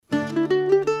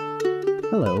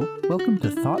Hello, welcome to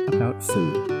Thought About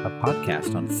Food, a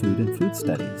podcast on food and food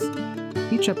studies.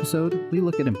 Each episode, we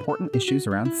look at important issues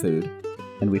around food,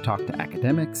 and we talk to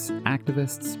academics,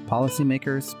 activists,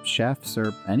 policymakers, chefs,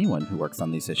 or anyone who works on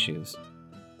these issues.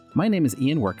 My name is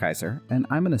Ian Werkeiser, and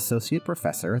I'm an associate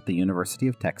professor at the University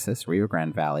of Texas, Rio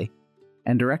Grande Valley,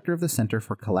 and director of the Center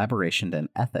for Collaboration and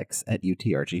Ethics at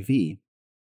UTRGV.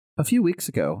 A few weeks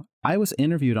ago, I was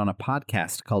interviewed on a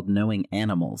podcast called Knowing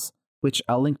Animals, which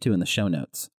I'll link to in the show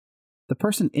notes. The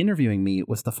person interviewing me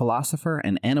was the philosopher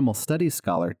and animal studies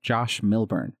scholar Josh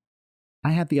Milburn.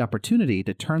 I had the opportunity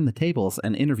to turn the tables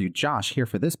and interview Josh here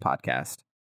for this podcast.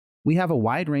 We have a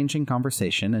wide-ranging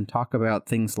conversation and talk about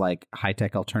things like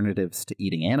high-tech alternatives to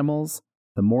eating animals,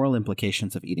 the moral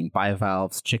implications of eating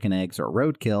bivalves, chicken eggs, or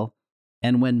roadkill,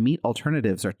 and when meat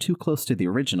alternatives are too close to the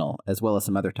original, as well as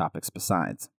some other topics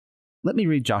besides. Let me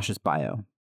read Josh's bio.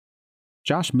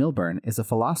 Josh Milburn is a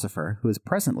philosopher who is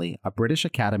presently a British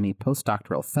Academy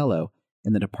postdoctoral fellow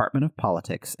in the Department of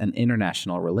Politics and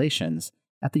International Relations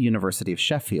at the University of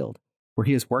Sheffield, where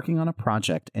he is working on a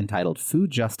project entitled Food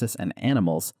Justice and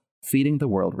Animals, Feeding the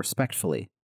World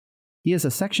Respectfully. He is a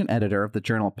section editor of the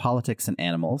journal Politics and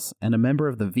Animals and a member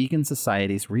of the Vegan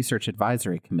Society's Research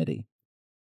Advisory Committee.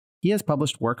 He has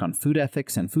published work on food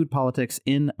ethics and food politics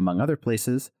in, among other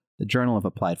places, the Journal of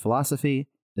Applied Philosophy,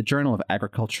 the Journal of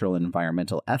Agricultural and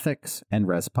Environmental Ethics, and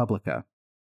Res Publica.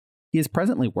 He is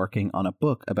presently working on a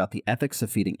book about the ethics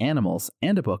of feeding animals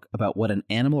and a book about what an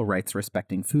animal rights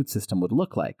respecting food system would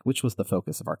look like, which was the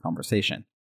focus of our conversation.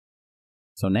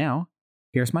 So now,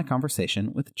 here's my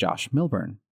conversation with Josh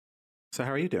Milburn. So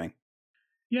how are you doing?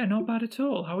 Yeah, not bad at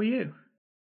all. How are you?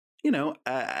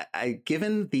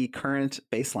 Given the current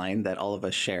baseline that all of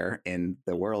us share in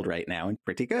the world right now, I'm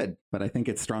pretty good. But I think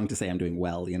it's strong to say I'm doing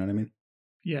well, you know what I mean?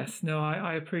 Yes, no,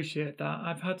 I appreciate that.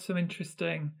 I've had some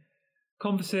interesting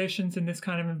conversations in this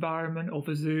kind of environment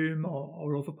over Zoom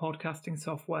or over podcasting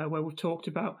software where we've talked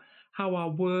about how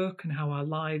our work and how our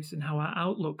lives and how our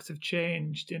outlooks have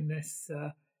changed in this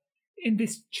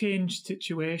changed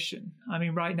situation. I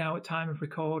mean, right now at time of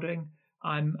recording,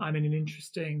 I'm in an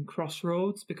interesting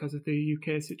crossroads because of the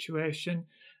UK situation.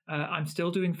 I'm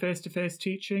still doing face-to-face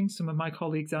teaching. Some of my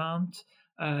colleagues aren't.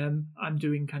 I'm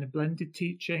doing kind of blended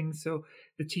teaching, so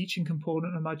the teaching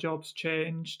component of my job's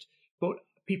changed, but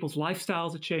people's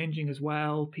lifestyles are changing as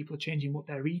well. People are changing what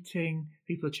they're eating.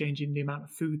 People are changing the amount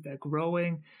of food they're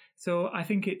growing. So I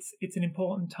think it's an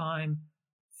important time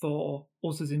for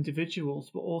us as individuals,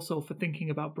 but also for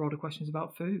thinking about broader questions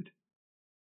about food.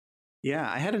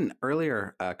 Yeah, I had an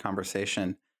earlier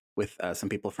conversation with some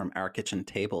people from Our Kitchen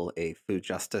Table, a food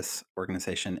justice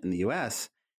organization in the U.S.,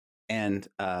 and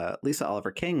Lisa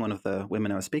Oliver King, one of the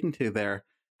women I was speaking to there,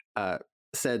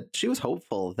 said she was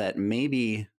hopeful that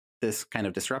maybe this kind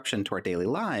of disruption to our daily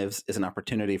lives is an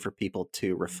opportunity for people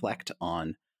to reflect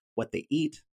on what they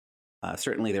eat.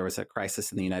 Certainly, there was a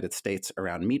crisis in the United States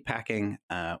around meatpacking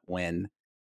when,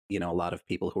 a lot of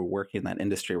people who were working in that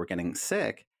industry were getting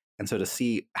sick. And so to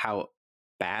see how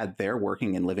bad their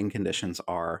working and living conditions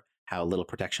are, how little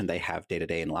protection they have day to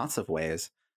day in lots of ways,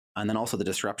 and then also the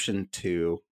disruption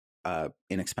to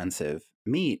inexpensive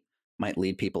meat might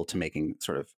lead people to making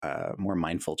sort of more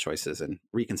mindful choices and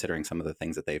reconsidering some of the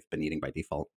things that they've been eating by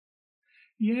default.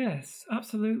 Yes,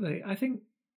 absolutely. I think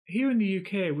here in the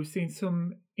UK, we've seen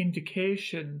some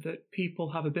indication that people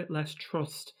have a bit less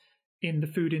trust in the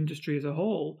food industry as a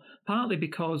whole, partly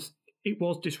because it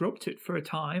was disrupted for a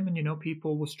time and,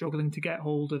 people were struggling to get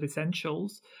hold of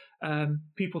essentials.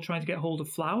 People trying to get hold of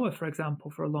flour, for example,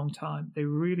 for a long time. They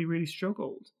really, really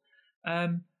struggled.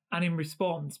 And in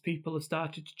response, people have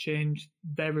started to change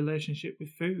their relationship with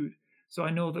food. So I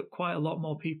know that quite a lot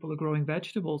more people are growing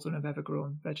vegetables than have ever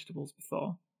grown vegetables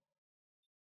before.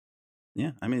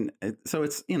 Yeah, I mean, so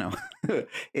it's,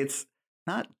 it's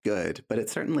not good, but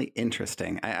it's certainly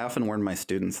interesting. I often warn my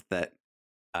students that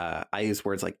I use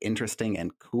words like interesting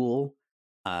and cool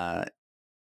the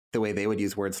way they would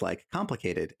use words like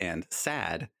complicated and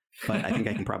sad. But I think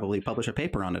I can probably publish a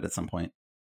paper on it at some point.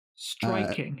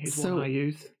 Striking is what I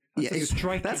use. That's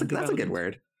that's a good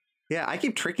word. Yeah, I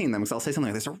keep tricking them because I'll say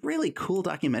something like, there's a really cool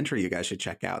documentary you guys should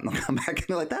check out. And they'll come back and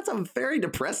they're like, that's a very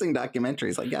depressing documentary.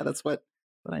 It's like, yeah, that's what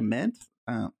I meant.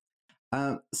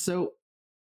 So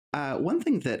one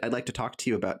thing that I'd like to talk to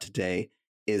you about today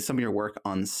is some of your work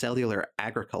on cellular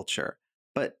agriculture.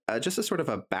 But just as sort of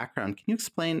a background, can you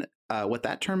explain what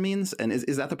that term means? And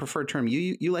is that the preferred term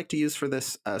you like to use for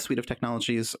this suite of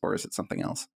technologies, or is it something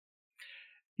else?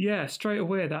 Yeah, straight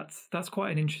away, that's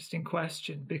quite an interesting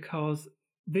question, because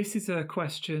this is a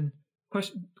question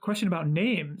about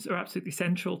names are absolutely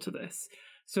central to this.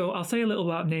 So I'll say a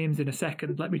little about names in a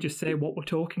second. Let me just say what we're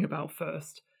talking about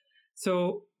first.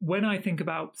 So when I think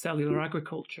about cellular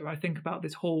agriculture, I think about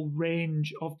this whole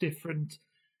range of different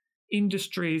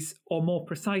industries, or more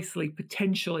precisely,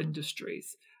 potential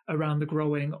industries around the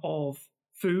growing of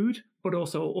food, but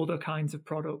also other kinds of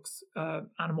products,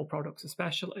 animal products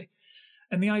especially.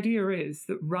 And the idea is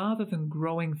that rather than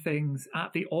growing things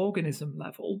at the organism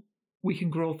level, we can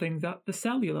grow things at the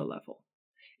cellular level.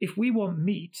 If we want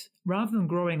meat, rather than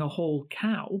growing a whole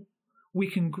cow, we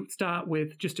can start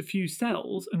with just a few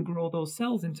cells and grow those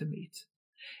cells into meat.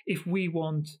 If we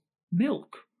want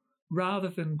milk, rather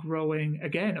than growing,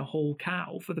 again, a whole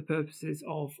cow for the purposes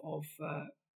of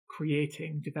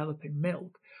developing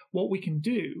milk, what we can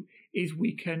do is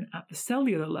we can, at the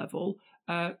cellular level,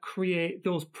 create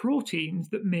those proteins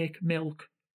that make milk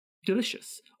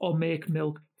delicious, or make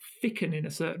milk thicken in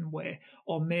a certain way,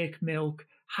 or make milk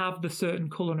have the certain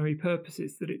culinary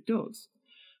purposes that it does.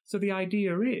 So the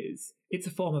idea is it's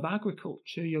a form of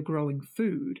agriculture. You're growing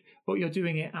food, but you're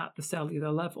doing it at the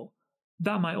cellular level.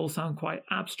 That might all sound quite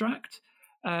abstract.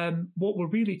 What we're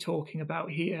really talking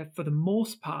about here, for the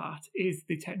most part, is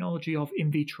the technology of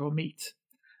in vitro meat,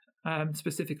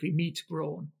 specifically meat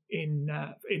grown in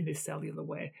this cellular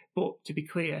way. But to be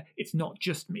clear, it's not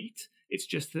just meat. It's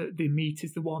just that the meat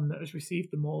is the one that has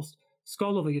received the most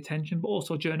scholarly attention, but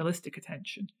also journalistic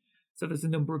attention. So there's a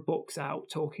number of books out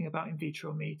talking about in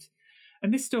vitro meat.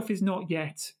 And this stuff is not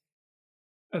yet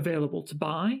available to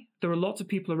buy. There are lots of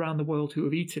people around the world who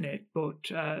have eaten it,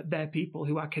 but they're people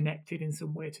who are connected in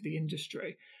some way to the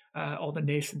industry, or the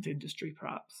nascent industry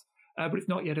perhaps. But it's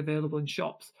not yet available in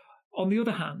shops. On the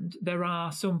other hand, there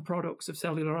are some products of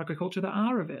cellular agriculture that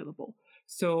are available.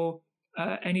 So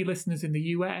any listeners in the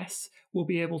US will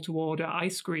be able to order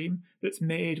ice cream that's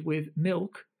made with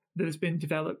milk that has been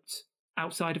developed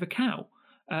outside of a cow,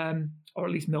 or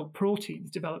at least milk proteins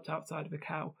developed outside of a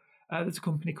cow. There's a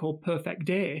company called Perfect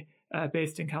Day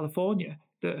based in California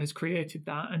that has created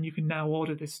that, and you can now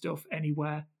order this stuff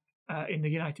anywhere in the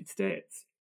United States.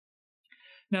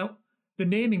 Now, the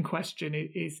naming question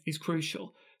is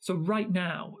crucial. So right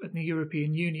now, in the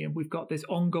European Union, we've got this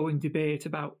ongoing debate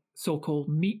about so-called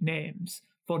meat names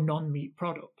for non-meat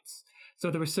products.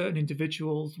 So there are certain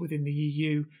individuals within the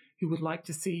EU who would like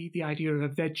to see the idea of a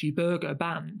veggie burger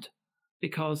banned,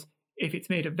 because if it's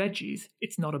made of veggies,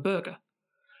 it's not a burger.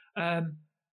 And,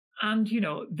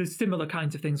 there's similar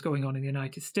kinds of things going on in the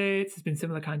United States. There's been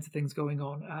similar kinds of things going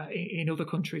on in other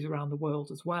countries around the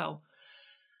world as well.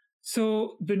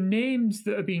 So the names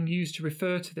that are being used to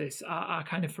refer to this are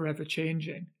kind of forever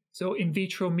changing. So in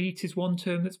vitro meat is one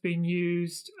term that's being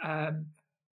used.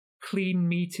 Clean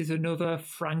meat is another.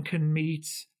 Franken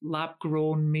meat,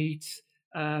 lab-grown meat,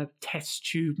 test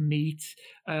tube meat,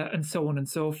 and so on and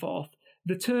so forth.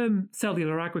 The term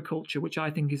cellular agriculture, which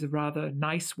I think is a rather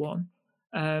nice one,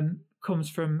 comes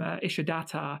from Isha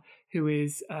Dattar,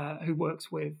 who works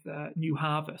with New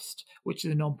Harvest, which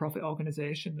is a non-profit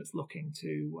organisation that's looking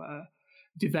to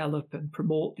develop and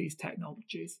promote these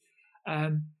technologies.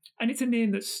 And it's a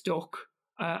name that's stuck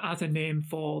as a name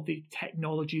for the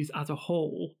technologies as a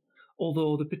whole,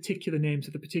 although the particular names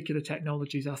of the particular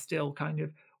technologies are still kind of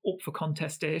up for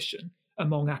contestation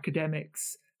among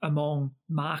academics, among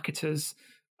marketers,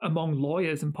 among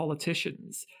lawyers and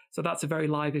politicians. So that's a very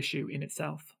live issue in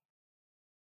itself.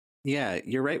 Yeah,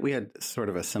 you're right. We had sort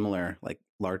of a similar,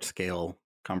 large-scale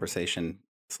conversation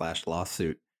 /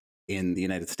 lawsuit in the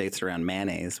United States around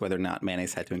mayonnaise, whether or not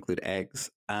mayonnaise had to include eggs.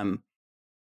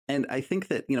 And I think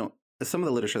that, some of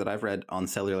the literature that I've read on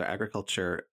cellular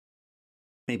agriculture,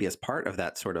 maybe as part of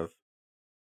that sort of,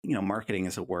 marketing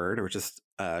as a word, or just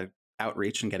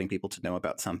outreach and getting people to know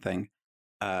about something,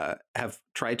 have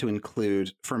tried to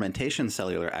include fermentation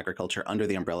cellular agriculture under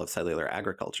the umbrella of cellular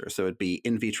agriculture. So it'd be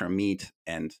in vitro meat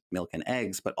and milk and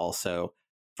eggs, but also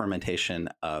fermentation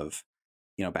of,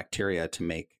 bacteria to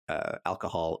make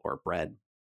alcohol or bread.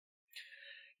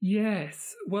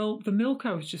 Yes. Well, the milk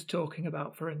I was just talking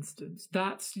about, for instance,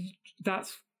 that's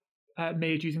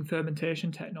made using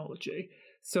fermentation technology.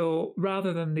 So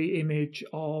rather than the image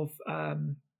of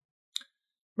lab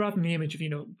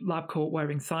coat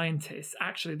wearing scientists,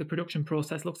 actually the production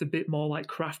process looks a bit more like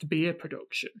craft beer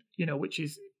production, which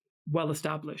is well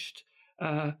established,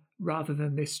 rather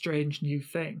than this strange new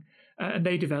thing. And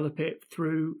they develop it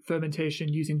through fermentation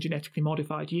using genetically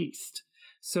modified yeast.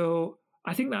 So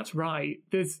I think that's right.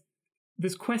 There's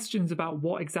questions about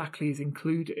what exactly is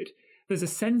included. There's a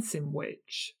sense in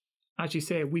which, as you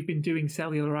say, we've been doing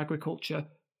cellular agriculture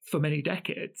for many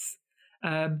decades.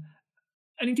 And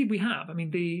And indeed we have. I mean,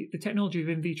 the technology of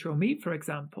in vitro meat, for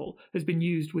example, has been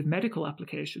used with medical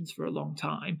applications for a long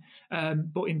time.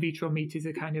 But in vitro meat is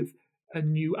a kind of a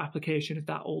new application of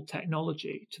that old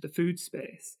technology to the food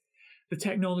space. The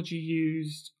technology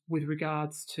used with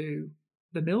regards to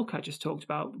the milk I just talked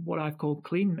about, what I've called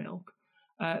clean milk,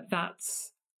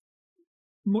 that's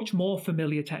much more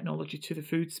familiar technology to the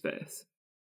food space.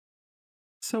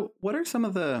 So what are some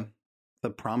of the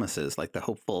promises, like the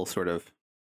hopeful sort of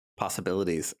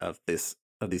possibilities of these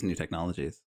new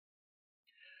technologies?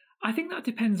 I think that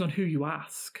depends on who you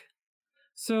ask.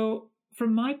 So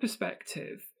from my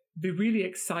perspective, the really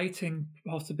exciting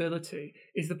possibility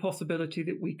is the possibility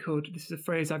that we could, this is a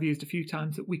phrase I've used a few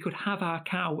times, that we could have our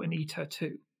cow and eat her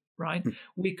too, right?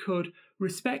 We could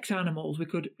respect animals. We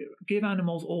could give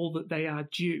animals all that they are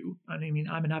due. And I mean,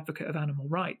 I'm an advocate of animal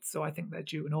rights, so I think they're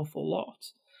due an awful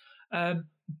lot.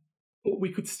 But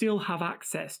we could still have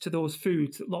access to those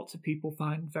foods that lots of people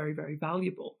find very, very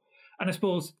valuable. And I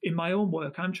suppose in my own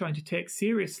work, I'm trying to take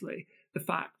seriously the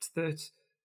fact that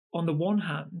on the one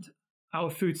hand, our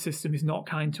food system is not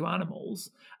kind to animals.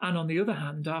 And on the other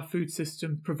hand, our food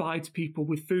system provides people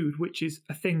with food, which is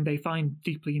a thing they find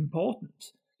deeply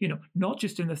important. Not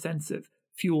just in the sense of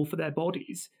fuel for their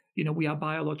bodies. We are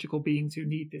biological beings who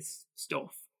need this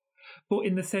stuff, but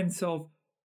in the sense of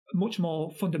much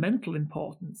more fundamental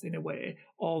importance, in a way,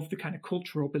 of the kind of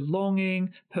cultural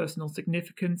belonging, personal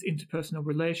significance, interpersonal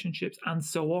relationships, and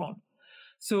so on.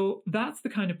 So that's the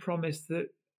kind of promise that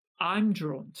I'm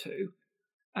drawn to.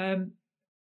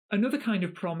 Another kind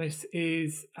of promise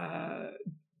is,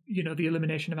 the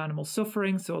elimination of animal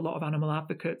suffering. So a lot of animal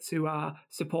advocates who are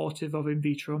supportive of in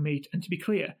vitro meat, and to be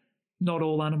clear, not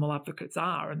all animal advocates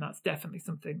are, and that's definitely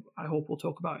something I hope we'll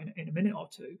talk about in a minute or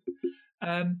two.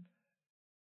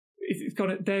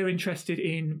 They're interested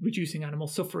in reducing animal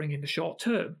suffering in the short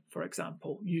term, for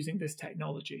example, using this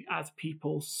technology. As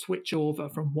people switch over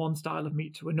from one style of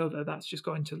meat to another, that's just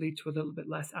going to lead to a little bit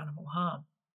less animal harm.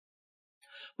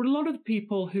 But a lot of the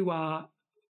people who are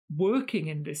working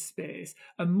in this space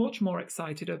are much more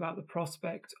excited about the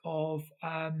prospect of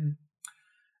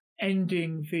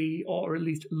ending or at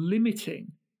least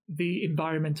limiting the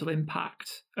environmental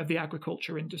impact of the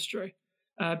agriculture industry.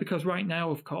 Because right now,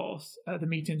 of course, the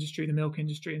meat industry, the milk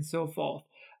industry, and so forth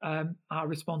are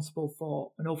responsible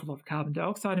for an awful lot of carbon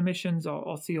dioxide emissions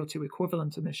or CO2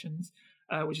 equivalent emissions,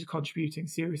 which is contributing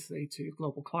seriously to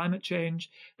global climate change.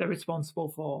 They're responsible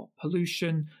for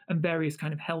pollution and various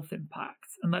kind of health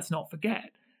impacts. And let's not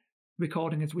forget,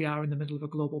 recording as we are in the middle of a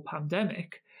global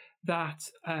pandemic,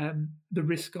 that the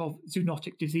risk of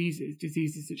zoonotic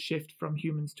diseases that shift from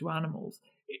humans to animals,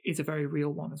 is a very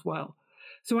real one as well.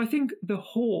 So I think the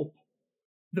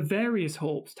various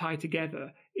hopes tie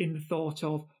together in the thought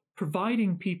of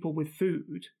providing people with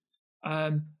food,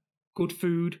 good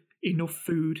food, enough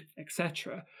food,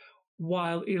 etc.,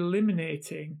 while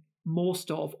eliminating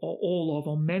most of, or all of,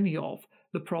 or many of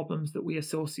the problems that we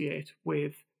associate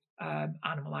with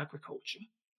animal agriculture.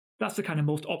 That's the kind of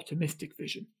most optimistic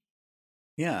vision.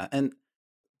 Yeah, and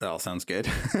that all sounds good.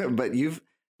 But you've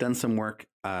done some work,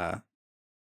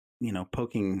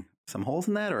 poking some holes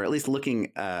in that, or at least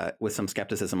looking with some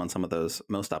skepticism on some of those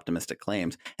most optimistic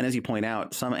claims. And as you point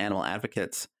out, some animal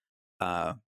advocates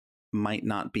might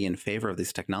not be in favor of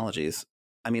these technologies.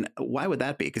 I mean, why would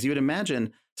that be? Because you would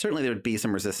imagine certainly there would be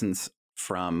some resistance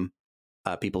from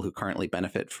people who currently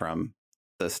benefit from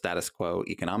the status quo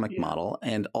economic model,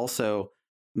 and also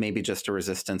maybe just a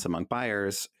resistance among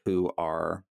buyers who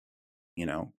are,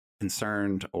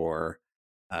 concerned or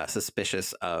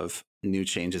suspicious of new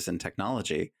changes in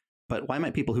technology. But why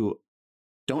might people who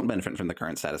don't benefit from the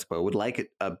current status quo would like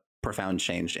a profound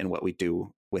change in what we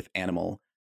do with animal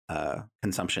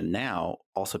consumption now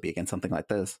also be against something like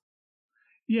this?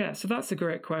 Yeah, so that's a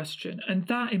great question. And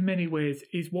that, in many ways,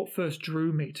 is what first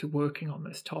drew me to working on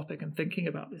this topic and thinking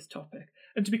about this topic.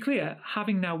 And to be clear,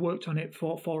 having now worked on it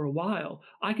for a while,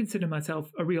 I consider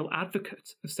myself a real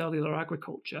advocate of cellular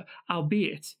agriculture,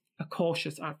 albeit a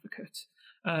cautious advocate.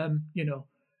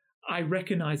 I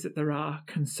recognize that there are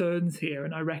concerns here,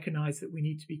 and I recognize that we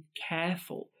need to be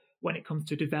careful when it comes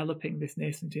to developing this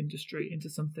nascent industry into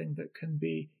something that can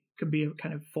be a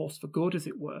kind of force for good, as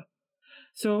it were.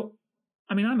 So,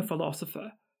 I'm a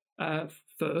philosopher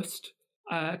first,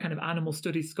 kind of animal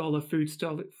studies scholar, food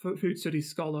studies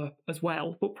scholar as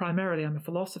well, but primarily I'm a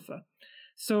philosopher.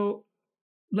 So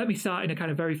let me start in a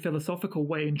kind of very philosophical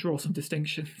way and draw some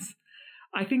distinctions.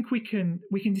 I think we can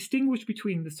distinguish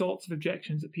between the sorts of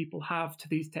objections that people have to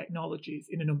these technologies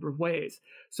in a number of ways.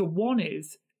 So one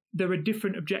is there are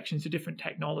different objections to different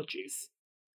technologies.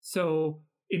 So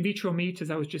in vitro meat,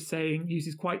 as I was just saying,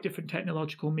 uses quite different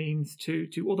technological means to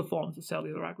other forms of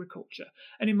cellular agriculture.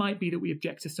 And it might be that we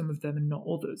object to some of them and not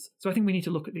others. So I think we need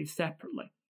to look at these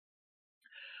separately.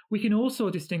 We can also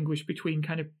distinguish between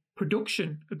kind of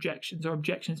production objections or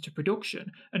objections to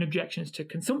production and objections to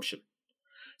consumption.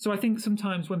 So I think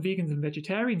sometimes when vegans and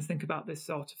vegetarians think about this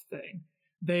sort of thing,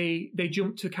 they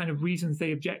jump to kind of reasons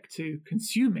they object to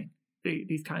consuming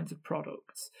these kinds of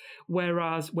products.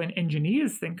 Whereas when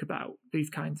engineers think about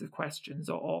these kinds of questions,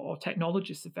 or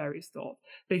technologists of various thought,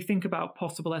 they think about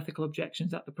possible ethical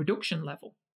objections at the production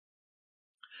level.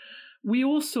 We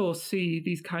also see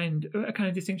a kind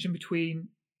of distinction between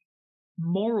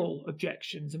moral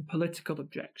objections and political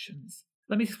objections.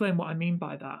 Let me explain what I mean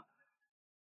by that,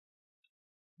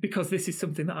 because this is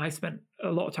something that I spent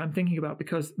a lot of time thinking about,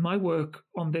 because my work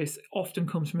on this often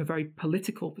comes from a very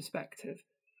political perspective.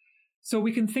 So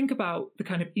we can think about the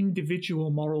kind of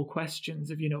individual moral questions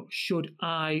of, should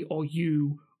I or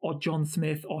you or John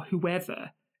Smith or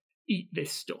whoever eat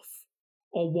this stuff?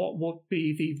 Or what would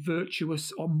be the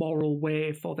virtuous or moral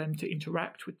way for them to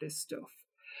interact with this stuff?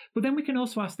 But then we can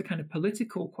also ask the kind of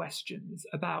political questions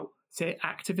about, say,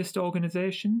 activist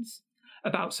organizations,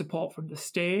 about support from the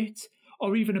state,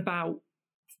 or even about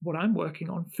what I'm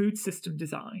working on, food system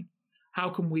design. How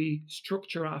can we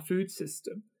structure our food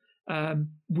system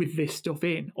with this stuff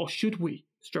in? Or should we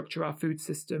structure our food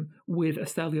system with a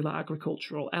cellular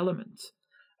agricultural element?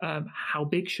 How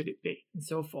big should it be? And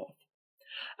so forth.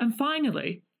 And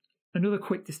finally, another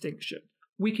quick distinction.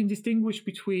 We can distinguish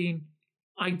between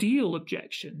ideal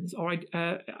objections, or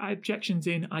objections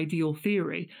in ideal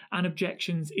theory, and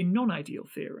objections in non-ideal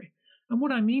theory. And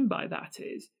what I mean by that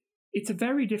is, it's a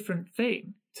very different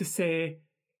thing to say,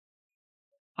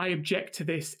 I object to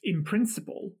this in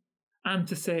principle, and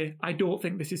to say, I don't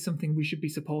think this is something we should be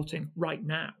supporting right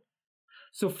now.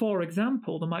 So, for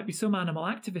example, there might be some animal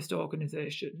activist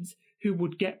organizations who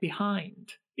would get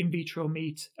behind in vitro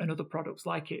meat and other products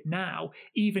like it now,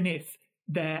 even if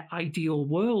their ideal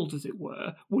world, as it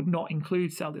were, would not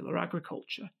include cellular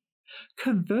agriculture.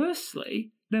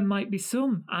 Conversely, there might be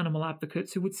some animal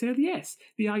advocates who would say, yes,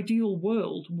 the ideal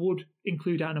world would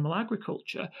include animal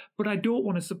agriculture, but I don't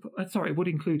want to would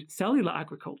include cellular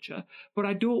agriculture, but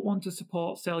I don't want to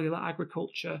support cellular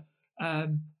agriculture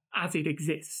as it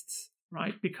exists,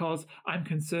 right? Because I'm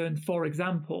concerned, for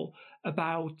example,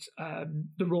 about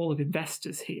the role of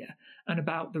investors here and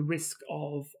about the risk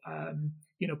of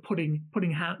putting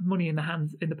money in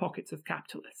the pockets of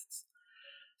capitalists.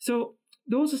 So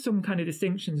those are some kind of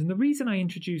distinctions. And the reason I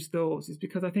introduce those is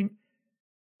because I think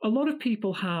a lot of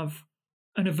people have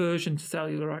an aversion to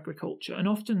cellular agriculture, and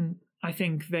often I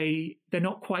think they're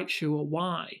not quite sure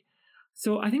why.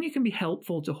 So I think it can be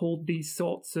helpful to hold these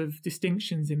sorts of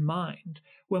distinctions in mind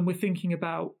when we're thinking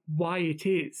about why it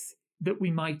is that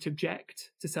we might object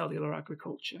to cellular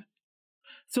agriculture.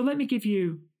 So let me give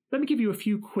you a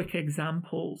few quick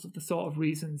examples of the sort of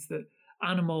reasons that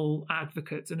animal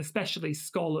advocates, and especially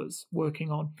scholars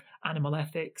working on animal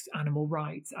ethics, animal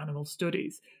rights, animal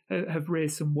studies, have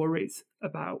raised some worries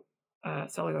about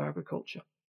cellular agriculture.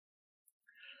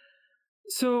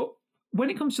 So when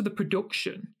it comes to the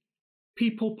production,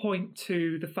 people point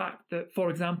to the fact that,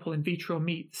 for example, in vitro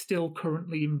meat still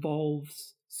currently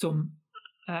involves some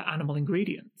animal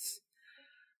ingredients.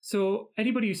 So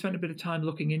anybody who spent a bit of time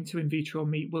looking into in vitro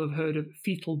meat will have heard of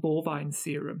fetal bovine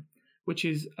serum, which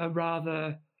is a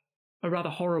rather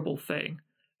horrible thing,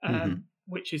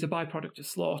 which is a byproduct of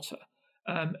slaughter.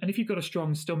 And if you've got a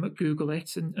strong stomach, Google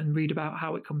it and read about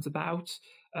how it comes about.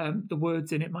 The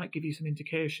words in it might give you some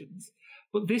indications.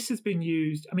 But this has been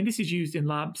used, this is used in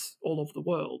labs all over the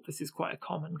world. This is quite a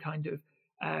common kind of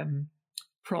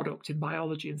product in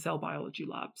biology and cell biology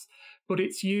labs. But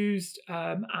it's used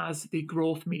as the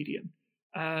growth medium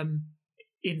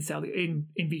in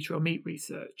vitro meat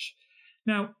research.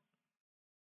 Now,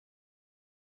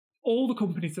 all the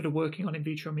companies that are working on in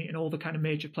vitro meat and all the kind of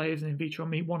major players in in vitro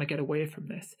meat want to get away from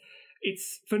this.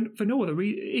 It's for no other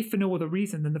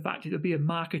reason than the fact it would be a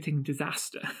marketing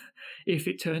disaster if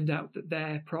it turned out that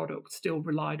their product still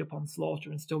relied upon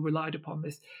slaughter and still relied upon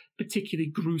this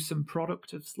particularly gruesome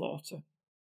product of slaughter.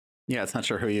 Yeah, it's not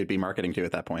sure who you'd be marketing to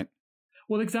at that point.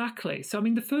 Well, exactly. So,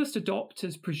 the first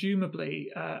adopters,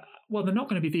 presumably, they're not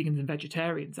going to be vegans and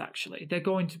vegetarians, actually. They're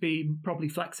going to be probably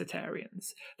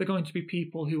flexitarians. They're going to be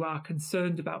people who are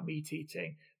concerned about meat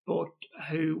eating, but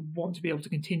who want to be able to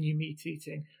continue meat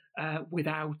eating with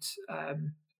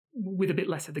a bit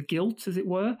less of the guilt, as it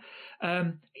were.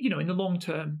 In the long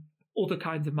term, other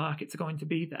kinds of markets are going to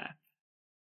be there.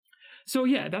 So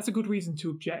yeah, that's a good reason to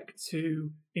object to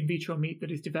in vitro meat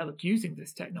that is developed using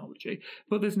this technology.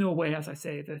 But there's no way, as I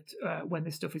say, that when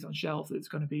this stuff is on shelves, that it's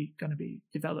going to be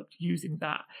developed using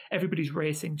that. Everybody's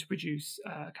racing to produce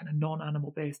kind of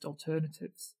non-animal based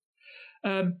alternatives.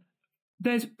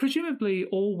 There's presumably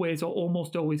always or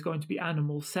almost always going to be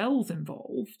animal cells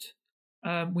involved.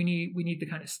 We need the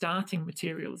kind of starting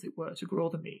material, as it were, to grow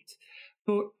the meat.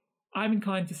 But I'm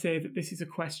inclined to say that this is a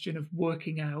question of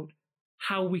working out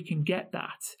how we can get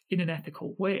that in an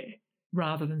ethical way,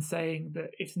 rather than saying that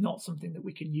it's not something that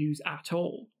we can use at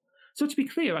all. So to be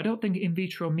clear, I don't think in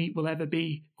vitro meat will ever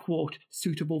be, quote,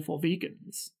 suitable for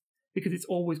vegans, because it's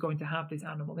always going to have this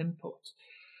animal input.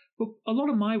 But a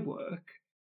lot of my work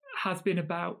has been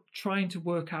about trying to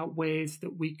work out ways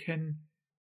that we can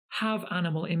have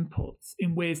animal inputs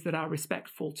in ways that are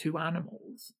respectful to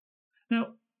animals. Now,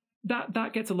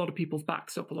 that gets a lot of people's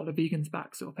backs up, a lot of vegans'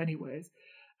 backs up anyways.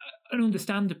 And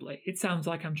understandably, it sounds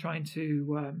like I'm trying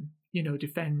to,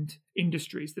 defend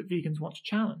industries that vegans want to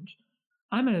challenge.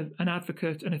 I'm an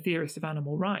advocate and a theorist of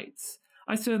animal rights.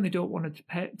 I certainly don't want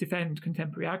to defend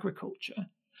contemporary agriculture,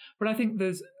 but I think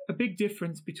there's a big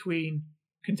difference between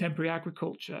contemporary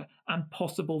agriculture and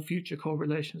possible future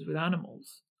correlations with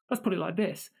animals. Let's put it like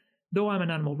this. Though I'm an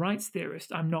animal rights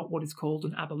theorist, I'm not what is called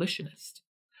an abolitionist.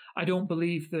 I don't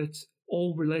believe that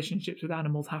all relationships with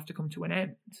animals have to come to an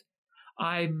end.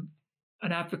 I'm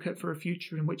an advocate for a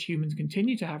future in which humans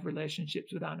continue to have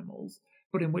relationships with animals,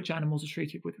 but in which animals are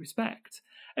treated with respect.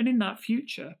 And in that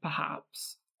future,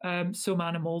 perhaps, some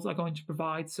animals are going to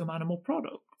provide some animal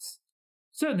products.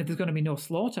 Certainly there's going to be no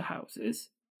slaughterhouses,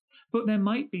 but there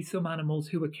might be some animals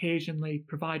who occasionally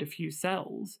provide a few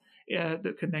cells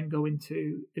that can then go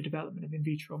into the development of in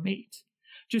vitro meat.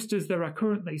 Just as there are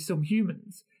currently some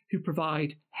humans who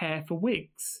provide hair for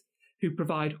wigs, who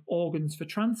provide organs for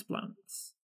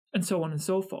transplants, and so on and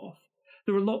so forth.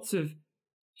 There are lots of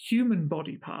human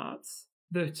body parts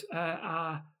that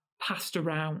are passed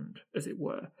around, as it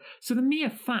were. So the mere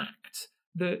fact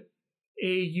that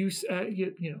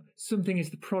something is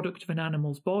the product of an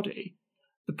animal's body,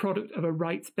 the product of a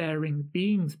rights-bearing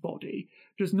being's body,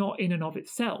 does not in and of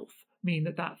itself mean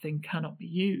that that thing cannot be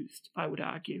used, I would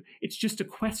argue. It's just a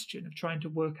question of trying to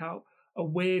work out a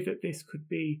way that this could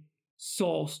be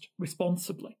sourced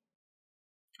responsibly.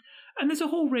 And there's a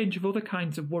whole range of other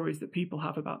kinds of worries that people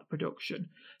have about the production.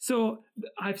 So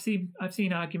I've seen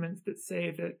arguments that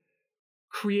say that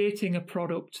creating a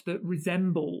product that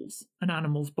resembles an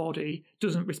animal's body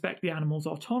doesn't respect the animal's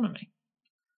autonomy.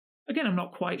 Again, I'm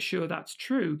not quite sure that's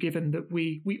true, given that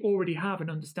we already have an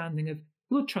understanding of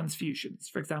blood transfusions,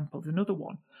 for example, is another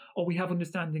one, or we have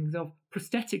understandings of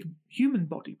prosthetic human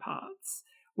body parts,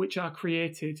 which are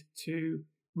created to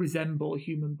resemble a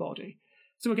human body.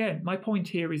 So again, my point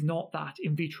here is not that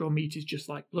in vitro meat is just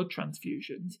like blood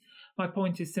transfusions. My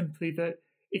point is simply that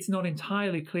it's not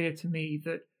entirely clear to me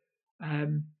that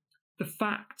the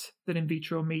fact that in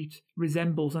vitro meat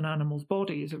resembles an animal's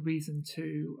body is a reason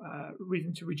to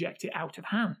reject it out of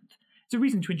hand. It's a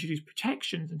reason to introduce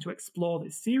protections and to explore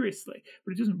this seriously,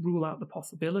 but it doesn't rule out the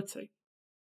possibility.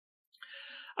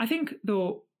 I think,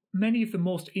 though, many of the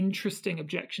most interesting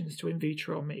objections to in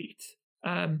vitro meat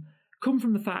come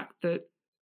from the fact that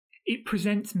it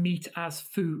presents meat as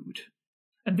food.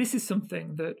 And this is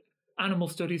something that animal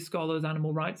studies scholars,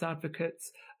 animal rights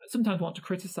advocates sometimes want to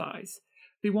criticize.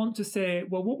 They want to say,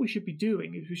 well, what we should be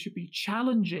doing is we should be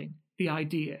challenging the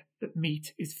idea that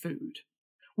meat is food.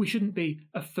 We shouldn't be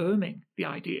affirming the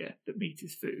idea that meat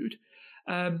is food,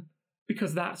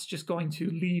 because that's just going to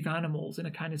leave animals in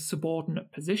a kind of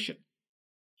subordinate position.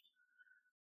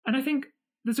 And I think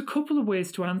there's a couple of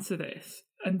ways to answer this,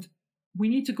 and we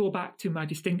need to go back to my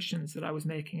distinctions that I was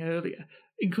making earlier,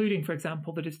 including, for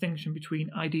example, the distinction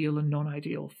between ideal and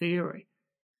non-ideal theory.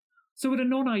 So at a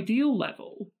non-ideal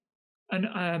level, and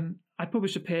I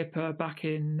published a paper back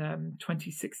in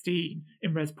 2016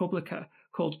 in Res Publica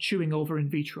called Chewing Over In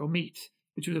Vitro Meat,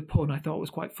 which was a pun I thought was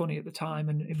quite funny at the time,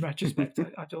 and in retrospect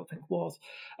I don't think was.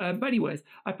 But anyways,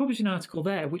 I published an article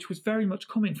there which was very much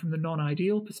coming from the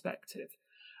non-ideal perspective.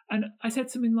 And I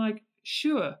said something like,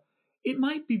 sure, it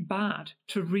might be bad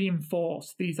to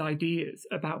reinforce these ideas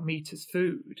about meat as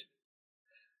food,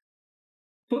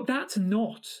 but that's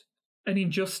not an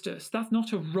injustice, that's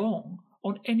not a wrong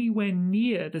on anywhere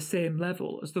near the same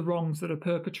level as the wrongs that are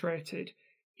perpetrated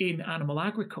in animal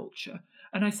agriculture.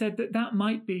 And I said that that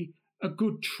might be a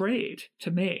good trade to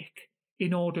make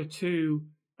in order to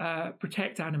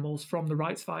protect animals from the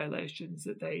rights violations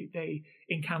that they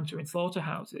encounter in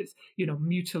slaughterhouses. You know,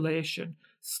 mutilation,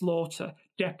 slaughter,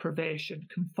 deprivation,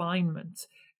 confinement,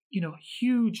 you know,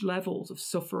 huge levels of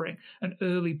suffering and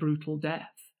early brutal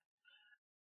death.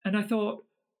 And I thought,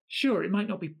 sure, it might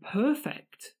not be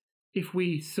perfect if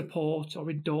we support or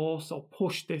endorse or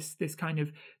push this kind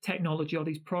of technology or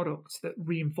these products that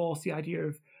reinforce the idea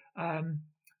of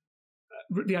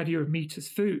meat as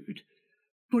food,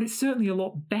 but it's certainly a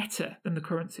lot better than the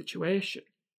current situation.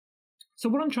 So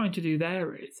what I'm trying to do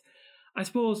there is, I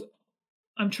suppose,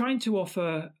 I'm trying to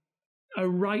offer a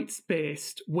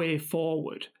rights-based way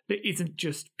forward that isn't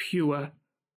just pure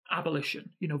abolition,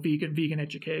 vegan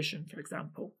education, for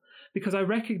example, because I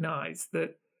recognize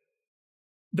that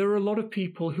there are a lot of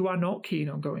people who are not keen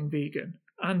on going vegan.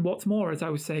 And what's more, as I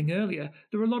was saying earlier,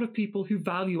 there are a lot of people who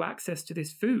value access to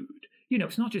this food.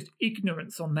 It's not just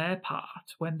ignorance on their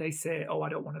part when they say, oh, I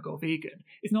don't want to go vegan.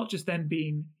 It's not just them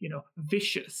being,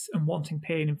 vicious and wanting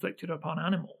pain inflicted upon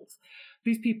animals.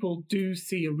 These people do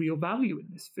see a real value in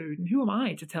this food. And who am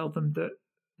I to tell them that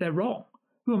they're wrong?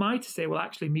 Who am I to say, well,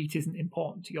 actually, meat isn't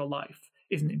important to your life,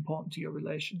 isn't important to your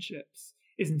relationships,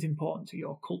 isn't important to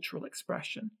your cultural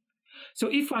expression? So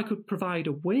if I could provide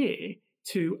a way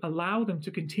to allow them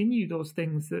to continue those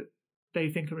things that they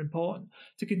think are important,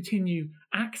 to continue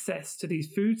access to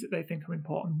these foods that they think are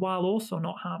important while also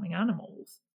not harming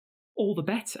animals, all the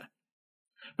better.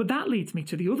 But that leads me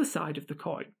to the other side of the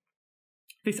coin,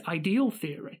 this ideal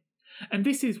theory. And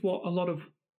this is what a lot of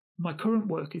my current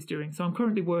work is doing. So I'm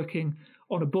currently working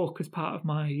on a book as part of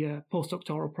my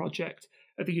postdoctoral project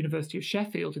at the University of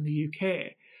Sheffield in the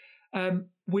UK,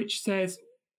 which says,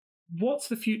 what's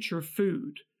the future of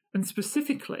food? And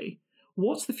specifically,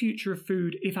 what's the future of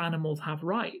food if animals have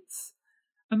rights?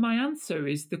 And my answer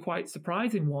is the quite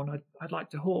surprising one, I'd like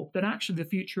to hope, that actually the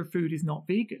future of food is not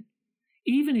vegan.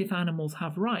 Even if animals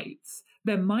have rights,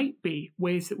 there might be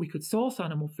ways that we could source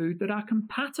animal food that are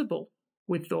compatible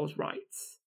with those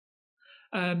rights.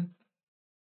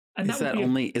 Is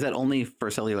that only for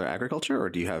cellular agriculture, or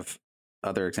do you have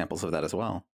other examples of that as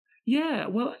well? Yeah,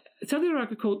 well, cellular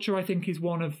agriculture, I think, is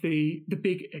one of the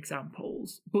big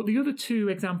examples. But the other two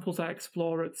examples I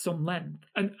explore at some length,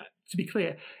 and to be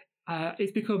clear,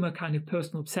 it's become a kind of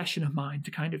personal obsession of mine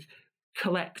to kind of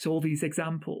collect all these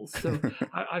examples. So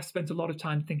I've spent a lot of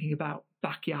time thinking about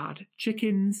backyard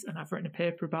chickens, and I've written a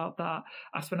paper about that.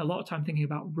 I've spent a lot of time thinking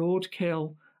about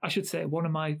roadkill. I should say one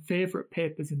of my favourite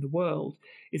papers in the world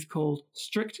is called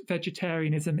Strict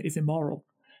Vegetarianism is Immoral.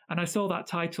 And I saw that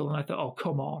title and I thought, oh,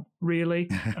 come on, really?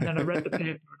 And then I read the paper and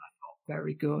I thought,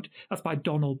 very good. That's by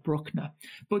Donald Bruckner.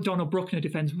 But Donald Bruckner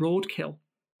defends roadkill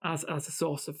as a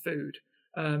source of food,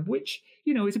 which,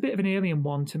 is a bit of an alien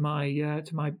one to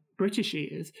my British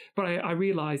ears. But I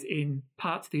realise in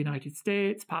parts of the United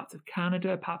States, parts of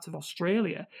Canada, parts of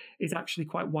Australia, is actually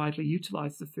quite widely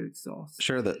utilised as a food source.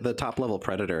 Sure. The top level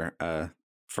predator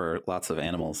for lots of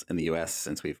animals in the US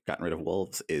since we've gotten rid of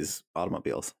wolves is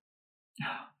automobiles.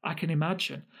 I can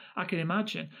imagine.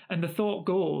 And the thought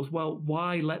goes, well,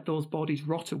 why let those bodies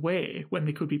rot away when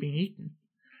they could be being eaten?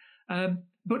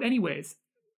 But anyways,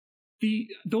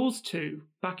 those two,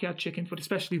 backyard chickens, but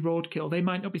especially roadkill, they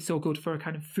might not be so good for a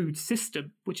kind of food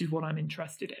system, which is what I'm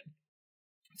interested in.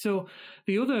 So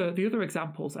the other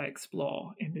examples I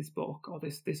explore in this book, or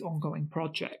this ongoing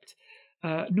project,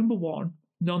 number one,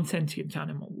 non-sentient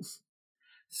animals.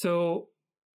 So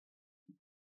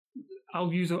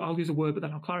I'll use a word, but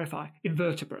then I'll clarify.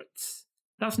 Invertebrates.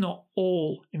 That's not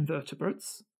all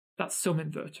invertebrates. That's some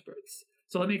invertebrates.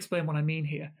 So let me explain what I mean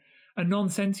here. A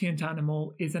non-sentient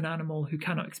animal is an animal who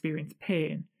cannot experience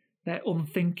pain. They're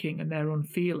unthinking and they're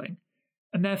unfeeling.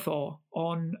 And therefore,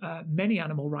 on many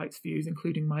animal rights views,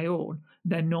 including my own,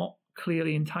 they're not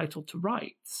clearly entitled to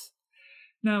rights.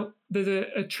 Now, there's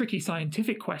a tricky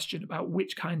scientific question about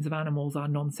which kinds of animals are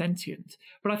non-sentient,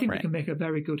 but I think we can make a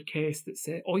very good case that,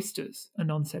 say, oysters are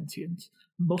non-sentient,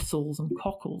 mussels and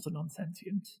cockles are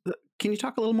non-sentient. Can you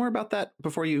talk a little more about that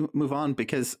before you move on?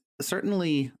 Because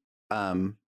certainly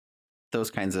those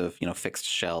kinds of, fixed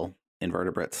shell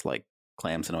invertebrates like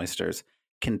clams and oysters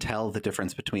can tell the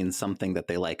difference between something that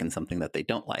they like and something that they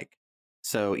don't like.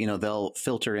 So, they'll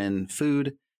filter in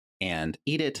food and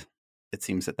eat it. It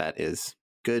seems that is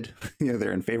good.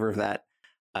 They're in favor of that.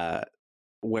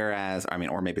 Whereas,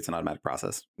 or maybe it's an automatic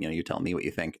process. You tell me what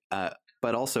you think.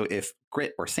 But also, if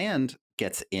grit or sand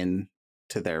gets into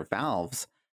their valves,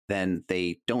 then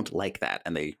they don't like that,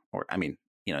 and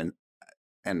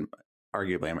and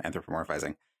arguably I'm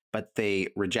anthropomorphizing, but they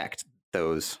reject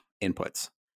those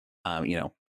inputs.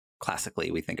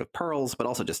 Classically we think of pearls, but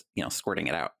also just squirting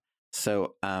it out.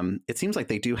 So it seems like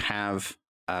they do have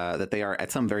that they are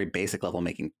at some very basic level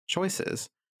making choices.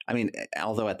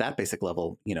 Although at that basic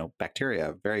level,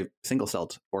 bacteria, very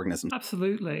single-celled organisms.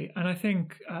 Absolutely. And I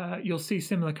think you'll see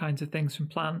similar kinds of things from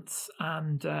plants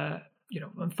and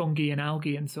and fungi and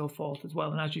algae and so forth as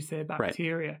well. And as you say,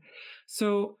 bacteria. Right.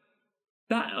 So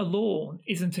that alone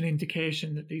isn't an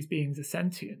indication that these beings are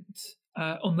sentient,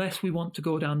 unless we want to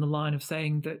go down the line of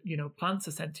saying that, plants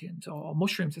are sentient or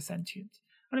mushrooms are sentient.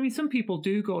 And I mean, some people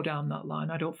do go down that line.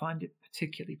 I don't find it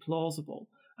particularly plausible.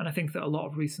 And I think that a lot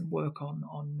of recent work on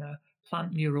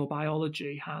plant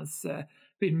neurobiology has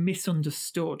been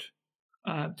misunderstood,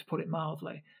 to put it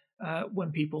mildly,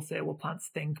 when people say, well, plants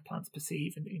think, plants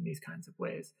perceive in these kinds of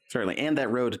ways. Certainly. And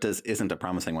that road isn't a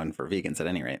promising one for vegans at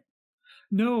any rate.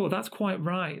 No, that's quite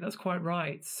right. That's quite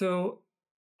right. So,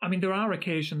 I mean, there are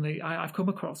occasionally, I've come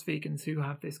across vegans who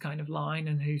have this kind of line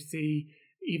and who see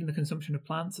even the consumption of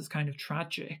plants as kind of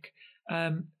tragic.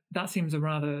 That seems a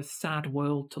rather sad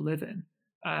world to live in.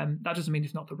 That doesn't mean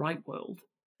it's not the right world.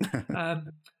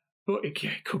 But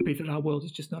it could be that our world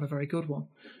is just not a very good one.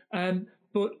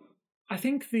 But I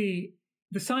think the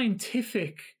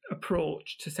scientific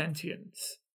approach to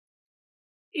sentience,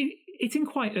 it's in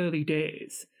quite early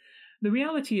days. The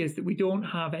reality is that we don't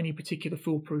have any particular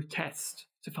foolproof test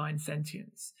to find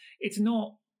sentience. It's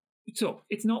not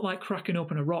like cracking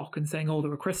open a rock and saying, oh,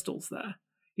 there are crystals there.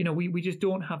 We just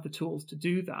don't have the tools to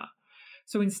do that.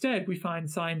 So instead, we find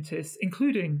scientists,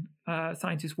 including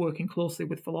scientists working closely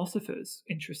with philosophers,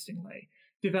 interestingly,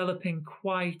 developing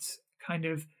quite kind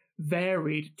of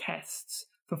varied tests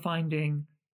for finding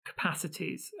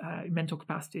capacities, mental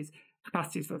capacities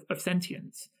of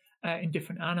sentience in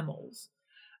different animals.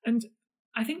 And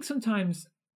I think sometimes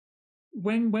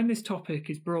when this topic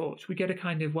is broached, we get a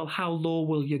kind of, well, how low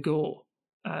will you go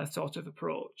sort of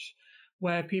approach,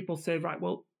 where people say, right,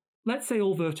 well, let's say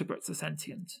all vertebrates are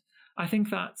sentient. I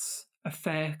think that's a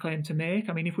fair claim to make.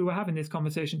 I mean, if we were having this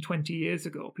conversation 20 years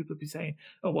ago, people would be saying,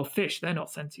 oh, well, fish, they're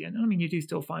not sentient. I mean, you do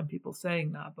still find people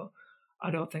saying that, but I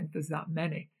don't think there's that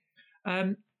many,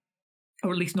 or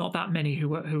at least not that many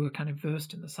who are kind of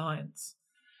versed in the science.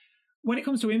 When it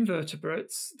comes to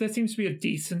invertebrates, there seems to be a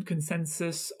decent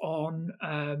consensus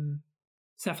on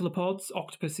cephalopods,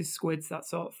 octopuses, squids, that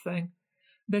sort of thing.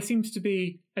 There seems to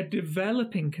be a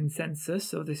developing consensus,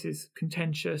 so this is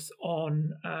contentious,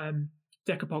 on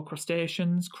decapod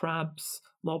crustaceans, crabs,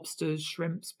 lobsters,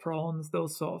 shrimps, prawns,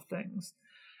 those sort of things.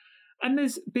 And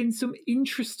there's been some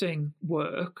interesting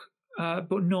work,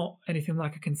 but not anything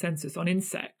like a consensus, on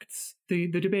insects. The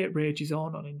debate rages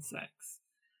on insects.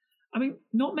 I mean,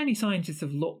 not many scientists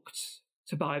have looked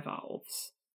to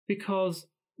bivalves because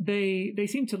they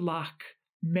seem to lack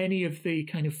many of the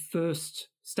kind of first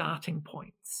starting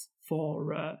points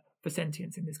for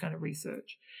sentience in this kind of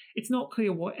research. It's not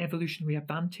clear what evolutionary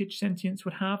advantage sentience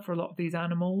would have for a lot of these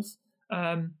animals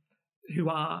who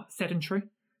are sedentary.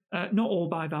 Not all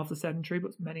bivalves are sedentary,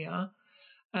 but many are.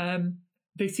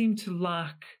 They seem to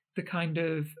lack the kind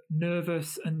of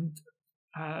nervous and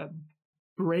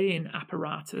brain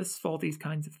apparatus for these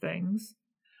kinds of things.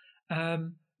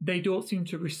 They don't seem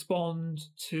to respond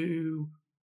to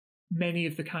many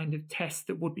of the kind of tests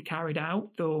that would be carried out,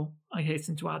 though I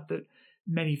hasten to add that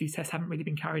many of these tests haven't really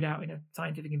been carried out in a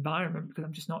scientific environment, because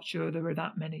I'm just not sure there are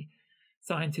that many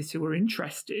scientists who are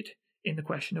interested in the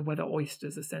question of whether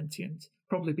oysters are sentient,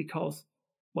 probably because,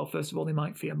 well, first of all, they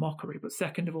might fear mockery, but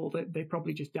second of all, they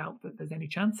probably just doubt that there's any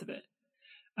chance of it.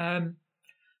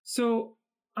 So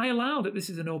I allow that this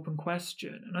is an open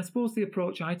question, and I suppose the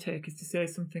approach I take is to say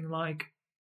something like,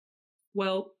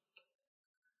 well,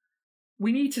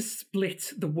 we need to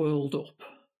split the world up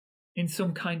in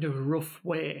some kind of rough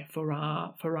way for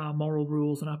our moral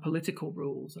rules and our political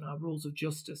rules and our rules of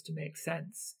justice to make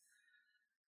sense.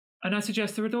 And I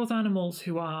suggest there are those animals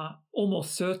who are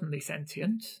almost certainly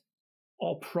sentient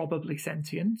or probably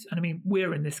sentient. And I mean,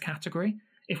 we're in this category.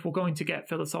 If we're going to get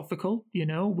philosophical,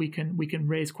 we can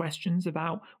raise questions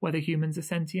about whether humans are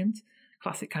sentient,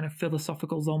 classic kind of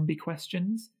philosophical zombie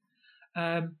questions.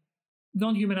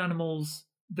 Non-human animals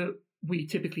that we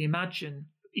typically imagine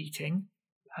eating,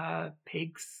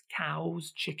 pigs,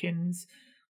 cows, chickens,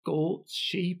 goats,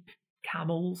 sheep,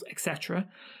 camels, etc.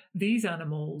 These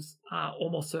animals are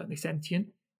almost certainly sentient.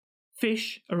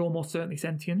 Fish are almost certainly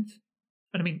sentient.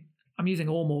 And I mean, I'm using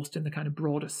almost in the kind of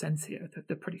broader sense here, that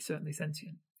they're pretty certainly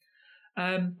sentient.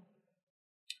 And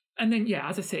then, yeah,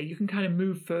 as I say, you can kind of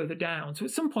move further down. So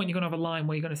at some point, you're going to have a line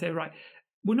where you're going to say, right,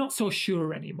 we're not so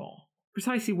sure anymore.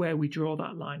 Precisely where we draw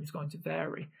that line is going to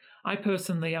vary. I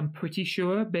personally am pretty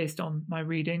sure, based on my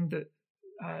reading, that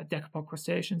decapod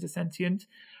crustaceans are sentient.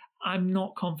 I'm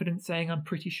not confident saying I'm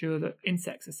pretty sure that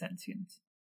insects are sentient.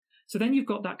 So then you've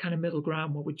got that kind of middle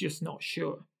ground where we're just not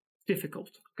sure.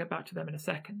 Difficult. I'll get back to them in a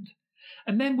second.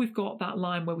 And then we've got that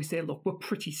line where we say, look, we're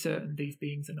pretty certain these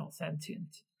beings are not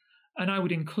sentient. And I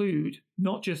would include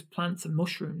not just plants and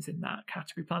mushrooms in that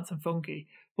category, plants and fungi,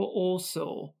 but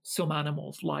also some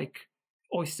animals like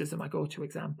oysters are my go-to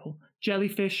example.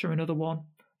 Jellyfish are another one.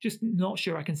 Just not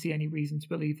sure I can see any reason to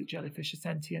believe that jellyfish are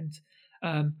sentient.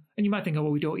 And you might think, oh,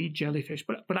 well, we don't eat jellyfish,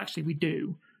 but actually we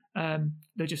do.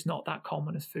 They're just not that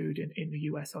common as food in the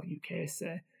US or UK,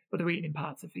 say, but they're eaten in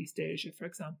parts of East Asia, for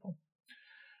example.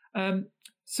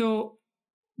 So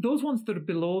those ones that are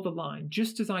below the line,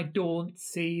 just as I don't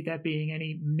see there being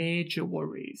any major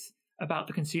worries about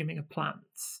the consuming of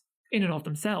plants in and of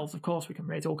themselves. Of course, we can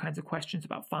raise all kinds of questions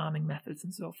about farming methods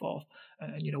and so forth,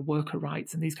 and worker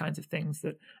rights and these kinds of things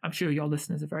that I'm sure your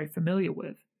listeners are very familiar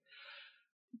with.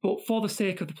 But for the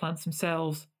sake of the plants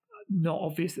themselves, not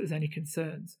obvious that there's any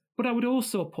concerns. But I would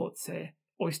also put, say,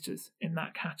 oysters in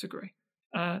that category,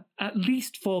 at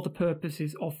least for the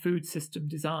purposes of food system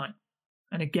design.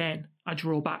 And again, I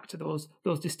draw back to those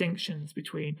distinctions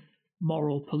between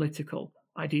moral, political,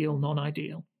 ideal,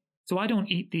 non-ideal. So I don't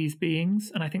eat these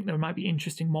beings, and I think there might be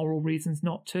interesting moral reasons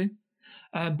not to.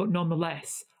 But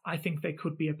nonetheless, I think they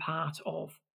could be a part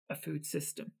of a food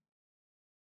system.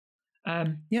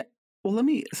 Yeah. Well,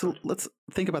 let's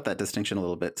think about that distinction a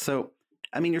little bit. So,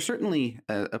 I mean, you're certainly,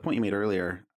 a point you made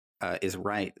earlier is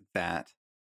right that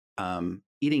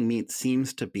eating meat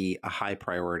seems to be a high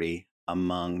priority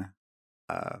among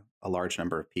a large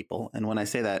number of people. And when I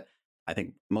say that, I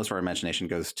think most of our imagination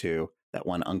goes to that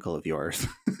one uncle of yours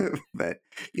that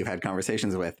you've had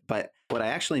conversations with. But what I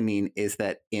actually mean is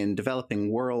that in developing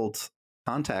world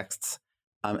contexts,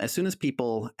 as soon as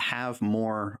people have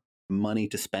more money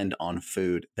to spend on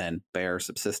food than bare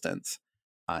subsistence,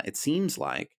 it seems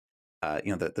like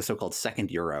the so-called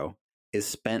second euro is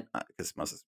spent, because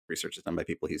most of this research is done by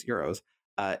people who use euros,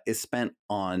 is spent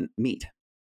on meat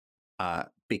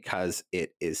because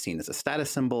it is seen as a status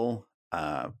symbol,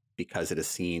 because it is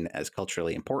seen as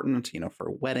culturally important, for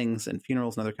weddings and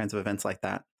funerals and other kinds of events like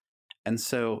that. And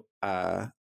so,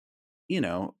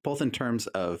 both in terms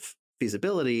of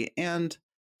feasibility and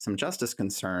some justice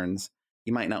concerns,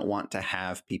 you might not want to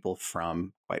have people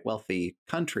from quite wealthy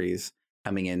countries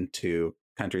coming into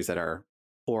countries that are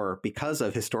poor because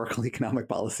of historical economic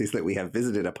policies that we have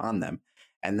visited upon them,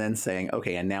 and then saying,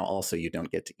 okay, and now also you don't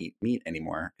get to eat meat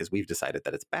anymore because we've decided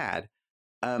that it's bad.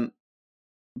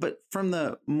 But from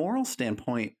the moral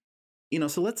standpoint,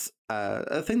 so let's,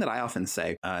 a thing that I often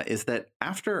say is that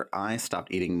after I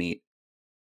stopped eating meat,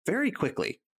 very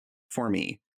quickly for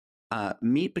me,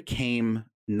 meat became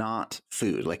not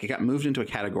food. Like, it got moved into a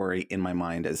category in my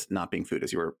mind as not being food,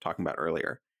 as you were talking about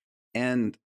earlier.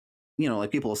 And,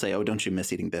 like, people will say, oh, don't you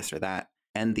miss eating this or that?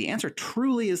 And the answer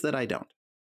truly is that I don't.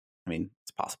 I mean,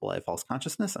 it's possible I have false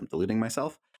consciousness. I'm deluding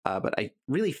myself. But I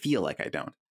really feel like I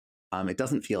don't. It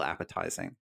doesn't feel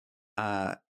appetizing.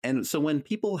 And so when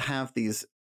people have these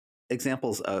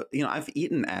examples of, I've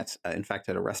eaten at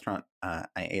a restaurant I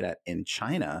ate at in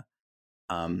China,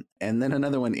 and then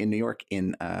another one in New York,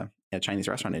 in a Chinese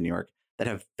restaurant in New York, that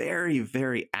have very,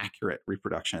 very accurate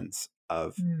reproductions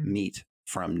of meat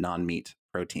from non-meat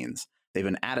proteins. They've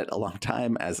been at it a long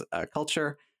time as a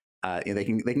culture. They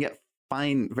can get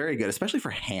fine, very good, especially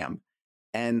for ham.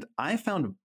 And I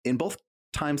found in both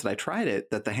times that I tried it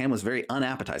that the ham was very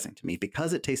unappetizing to me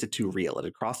because it tasted too real. It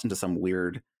had crossed into some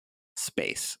weird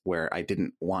space where I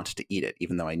didn't want to eat it,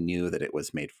 even though I knew that it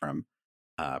was made from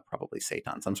probably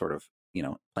seitan, some sort of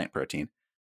plant protein.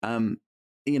 And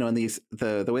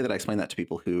the way that I explain that to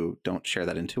people who don't share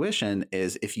that intuition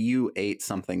is, if you ate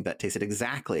something that tasted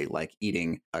exactly like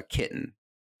eating a kitten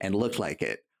and looked like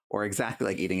it, or exactly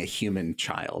like eating a human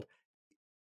child,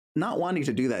 not wanting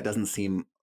to do that doesn't seem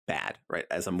bad, right,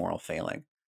 as a moral failing.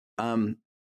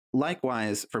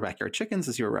 Likewise, for backyard chickens,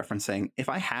 as you were referencing, if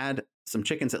I had some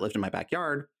chickens that lived in my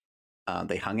backyard,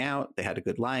 they hung out, they had a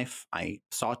good life, I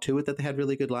saw to it that they had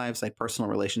really good lives, I had personal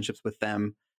relationships with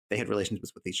them, they had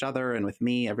relationships with each other and with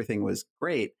me, everything was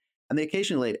great, and they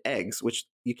occasionally laid eggs, which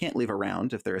you can't leave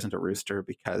around if there isn't a rooster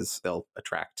because they'll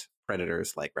attract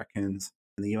predators like raccoons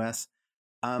in the US.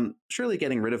 Surely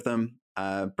getting rid of them,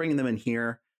 bringing them in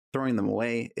here, throwing them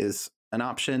away is an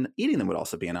option. Eating them would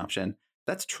also be an option.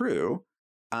 That's true.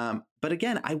 But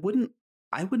again, I wouldn't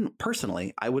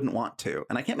personally, I wouldn't want to.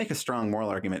 And I can't make a strong moral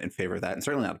argument in favor of that, and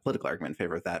certainly not a political argument in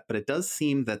favor of that. But it does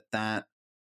seem that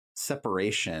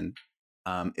separation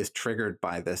is triggered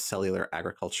by this cellular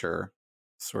agriculture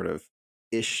sort of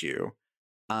issue.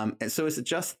 And so is it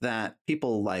just that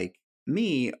people like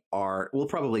me will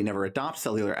probably never adopt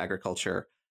cellular agriculture,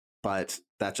 but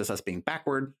that's just us being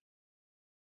backward?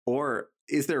 Or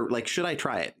is there, should I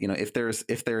try it?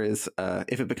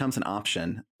 If it becomes an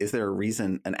option, is there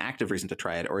an active reason to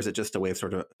try it? Or is it just a way of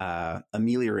sort of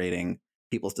ameliorating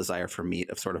people's desire for meat,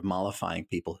 of sort of mollifying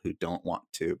people who don't want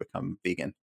to become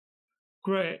vegan?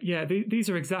 Great. Yeah, these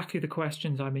are exactly the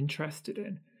questions I'm interested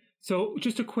in. So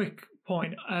just a quick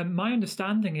point. My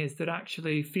understanding is that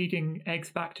actually feeding eggs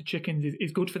back to chickens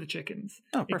is good for the chickens.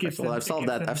 Oh, perfect. Well, I've solved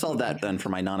that. I've solved that then for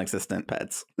my non-existent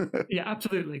pets. Yeah,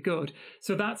 absolutely. Good.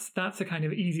 So that's a kind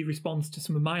of easy response to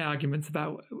some of my arguments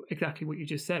about exactly what you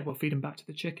just said. Well, feed them back to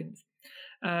the chickens.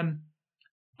 I'll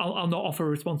not offer a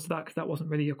response to that because that wasn't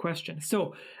really your question.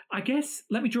 So I guess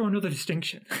let me draw another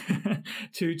distinction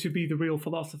to be the real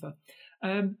philosopher.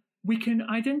 We can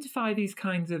identify these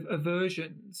kinds of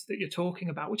aversions that you're talking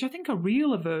about, which I think are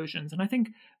real aversions. And I think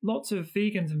lots of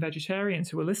vegans and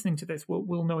vegetarians who are listening to this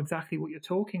will know exactly what you're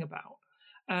talking about.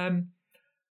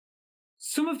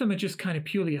 Some of them are just kind of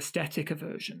purely aesthetic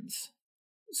aversions.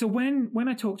 So when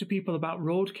I talk to people about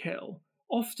roadkill,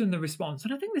 often the response,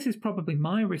 and I think this is probably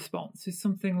my response, is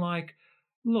something like,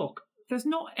 look, there's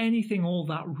not anything all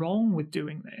that wrong with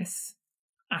doing this.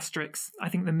 Asterisks. I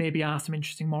think there maybe are some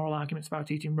interesting moral arguments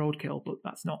about eating roadkill, but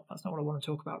that's not what I want to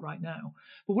talk about right now.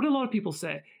 But what a lot of people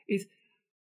say is,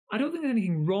 I don't think there's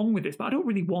anything wrong with this, but I don't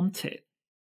really want it.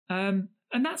 And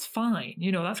that's fine.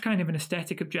 That's kind of an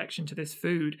aesthetic objection to this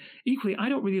food. Equally, I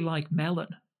don't really like melon,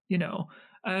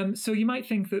 So you might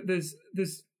think that there's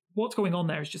what's going on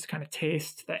there is just a kind of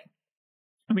taste thing.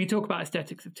 And we talk about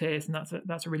aesthetics of taste, and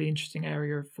that's a really interesting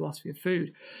area of philosophy of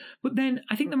food. But then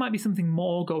I think there might be something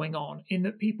more going on in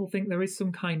that people think there is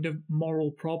some kind of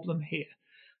moral problem here.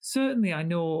 Certainly, I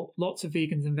know lots of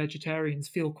vegans and vegetarians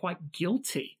feel quite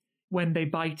guilty when they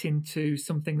bite into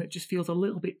something that just feels a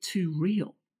little bit too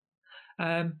real.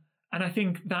 And I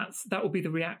think that will be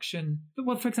the reaction.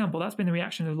 Well, for example, that's been the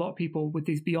reaction of a lot of people with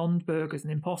these Beyond Burgers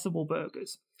and Impossible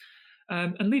Burgers.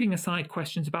 And leaving aside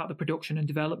questions about the production and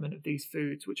development of these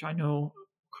foods, which I know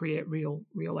create real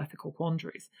ethical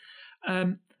quandaries,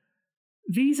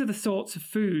 these are the sorts of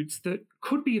foods that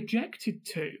could be objected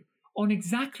to on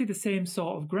exactly the same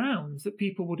sort of grounds that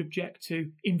people would object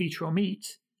to in vitro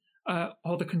meat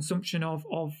or the consumption of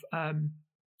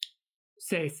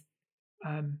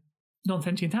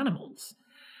non-sentient animals.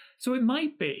 So it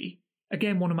might be,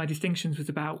 again, one of my distinctions was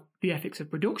about the ethics of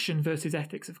production versus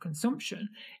ethics of consumption.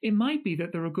 It might be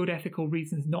that there are good ethical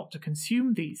reasons not to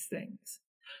consume these things.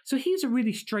 So here's a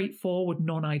really straightforward,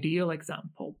 non-ideal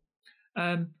example.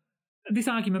 This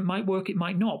argument might work, it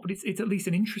might not, but it's at least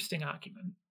an interesting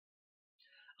argument.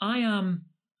 I am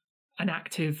an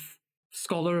active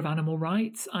scholar of animal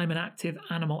rights. I'm an active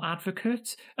animal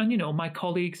advocate. And, my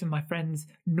colleagues and my friends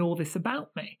know this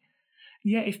about me.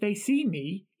 Yet if they see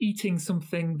me eating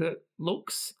something that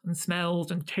looks and smells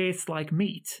and tastes like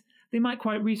meat, they might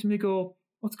quite reasonably go,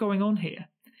 what's going on here?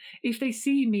 If they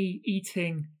see me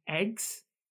eating eggs,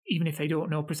 even if they don't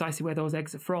know precisely where those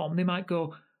eggs are from, they might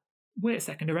go, wait a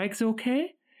second, are eggs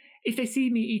okay? If they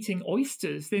see me eating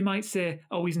oysters, they might say,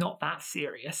 oh, he's not that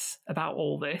serious about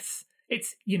all this.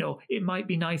 It's, it might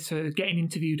be nice for getting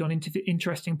interviewed on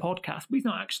interesting podcasts, but he's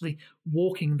not actually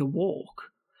walking the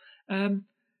walk.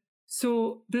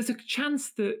 So there's a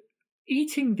chance that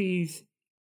eating these,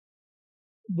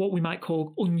 what we might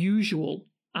call unusual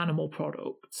animal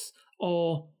products,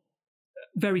 or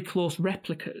very close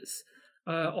replicas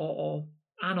or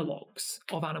analogues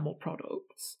of animal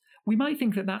products, we might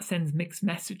think that sends mixed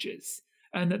messages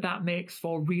and that makes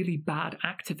for really bad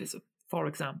activism, for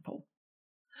example.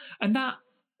 And that,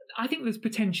 I think there's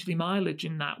potentially mileage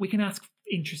in that. We can ask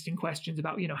interesting questions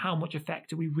about, how much effect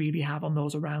do we really have on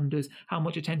those around us? How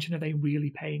much attention are they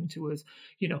really paying to us?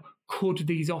 Could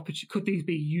these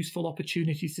be useful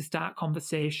opportunities to start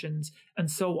conversations and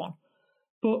so on?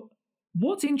 But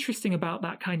what's interesting about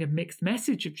that kind of mixed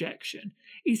message objection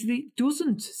is that it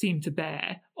doesn't seem to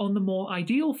bear on the more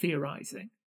ideal theorizing.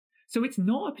 So it's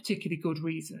not a particularly good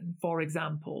reason, for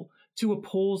example, to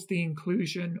oppose the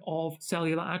inclusion of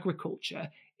cellular agriculture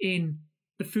in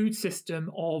the food system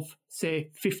of,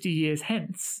 say, 50 years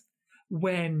hence,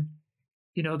 when,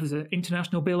 there's an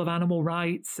International Bill of Animal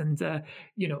Rights and,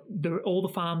 all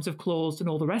the farms have closed and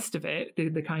all the rest of it,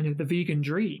 the kind of the vegan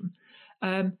dream.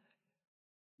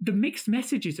 The mixed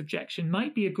messages objection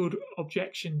might be a good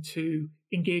objection to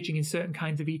engaging in certain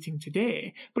kinds of eating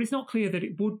today, but it's not clear that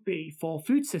it would be for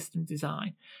food system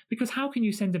design, because how can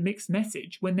you send a mixed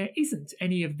message when there isn't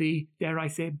any of the, dare I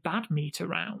say, bad meat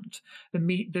around, the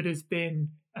meat that has been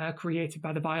created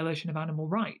by the violation of animal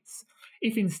rights?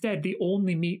 If instead the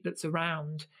only meat that's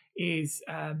around is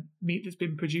meat that's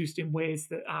been produced in ways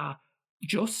that are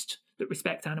just, that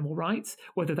respect animal rights,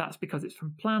 whether that's because it's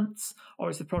from plants or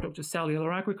it's the product of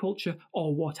cellular agriculture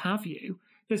or what have you,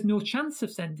 there's no chance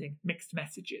of sending mixed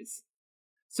messages.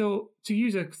 So to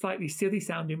use a slightly silly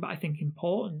sounding, but I think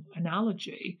important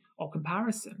analogy or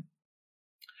comparison,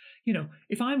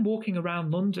 if I'm walking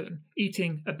around London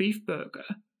eating a beef burger,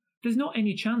 there's not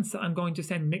any chance that I'm going to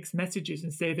send mixed messages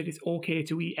and say that it's okay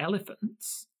to eat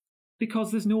elephants,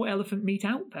 because there's no elephant meat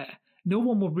out there. No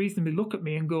one will reasonably look at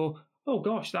me and go, oh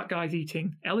gosh, that guy's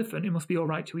eating elephant, it must be all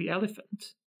right to eat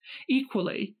elephant.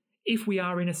 Equally, if we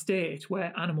are in a state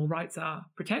where animal rights are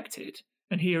protected,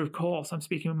 and here, of course, I'm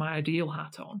speaking with my ideal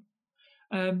hat on,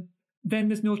 then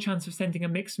there's no chance of sending a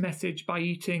mixed message by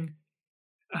eating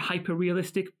a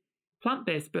hyper-realistic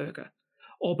plant-based burger,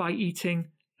 or by eating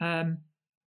a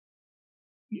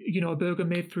burger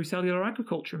made through cellular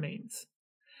agriculture means.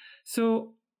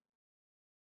 So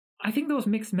I think those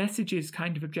mixed messages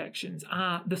kind of objections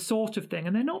are the sort of thing,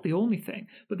 and they're not the only thing,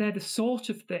 but they're the sort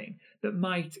of thing that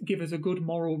might give us a good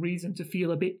moral reason to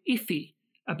feel a bit iffy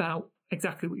about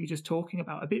exactly what you're just talking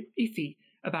about, a bit iffy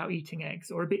about eating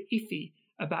eggs, or a bit iffy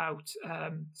about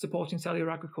supporting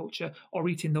cellular agriculture or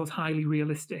eating those highly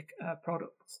realistic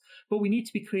products. But we need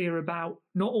to be clear about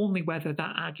not only whether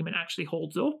that argument actually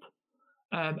holds up,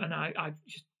 and I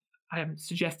haven't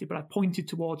suggested, but I pointed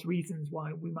towards reasons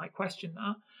why we might question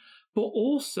that, but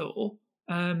also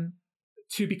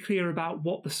to be clear about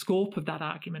what the scope of that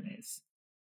argument is.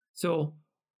 So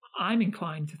I'm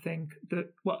inclined to think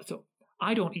that, so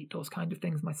I don't eat those kind of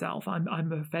things myself.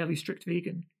 I'm a fairly strict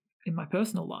vegan in my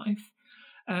personal life.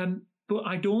 But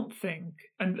I don't think,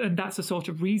 and that's a sort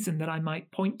of reason that I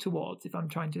might point towards if I'm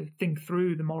trying to think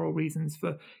through the moral reasons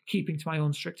for keeping to my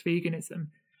own strict veganism.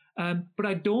 But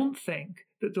I don't think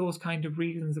that those kind of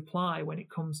reasons apply when it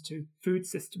comes to food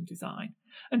system design.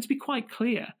 And to be quite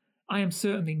clear, I am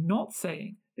certainly not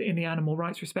saying that in the animal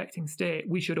rights respecting state,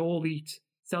 we should all eat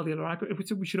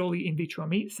we should all eat in vitro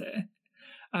meat, say.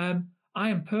 I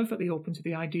am perfectly open to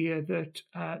the idea that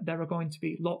there are going to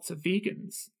be lots of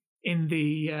vegans in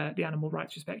the animal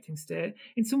rights respecting state.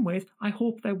 In some ways, I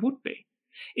hope there would be.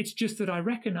 It's just that I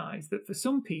recognise that for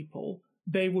some people,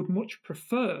 they would much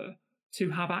prefer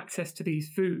to have access to these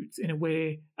foods in a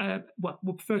way,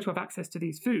 would prefer to have access to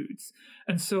these foods.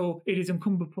 And so it is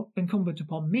incumbent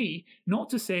upon me not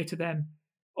to say to them,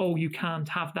 oh, you can't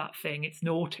have that thing, it's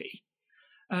naughty.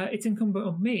 It's incumbent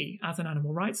on me as an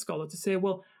animal rights scholar to say,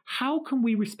 well, how can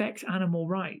we respect animal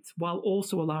rights while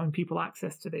also allowing people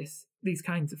access to these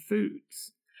kinds of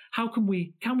foods? Can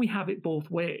we have it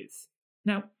both ways?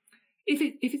 Now, if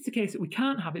it's the case that we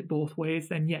can't have it both ways,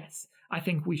 then yes, I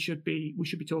think we should be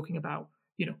talking about,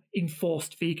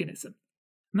 enforced veganism.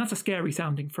 And that's a scary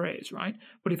sounding phrase, right?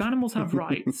 But if animals have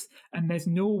rights and there's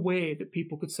no way that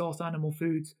people could source animal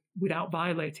foods without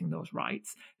violating those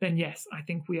rights, then yes, I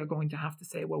think we are going to have to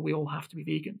say, well, we all have to be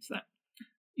vegans then,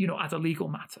 as a legal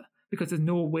matter, because there's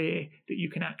no way that you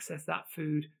can access that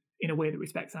food in a way that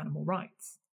respects animal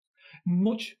rights.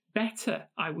 Much better,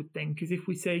 I would think, is if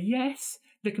we say, yes,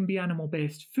 there can be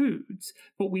animal-based foods,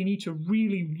 but we need to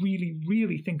really, really,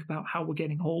 really think about how we're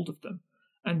getting hold of them.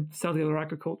 And cellular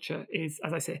agriculture is,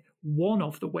 as I say, one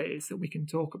of the ways that we can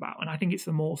talk about. And I think it's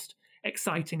the most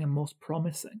exciting and most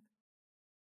promising.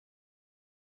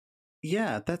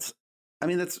 Yeah, that's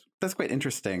quite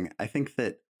interesting. I think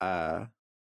that,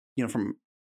 from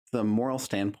the moral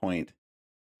standpoint,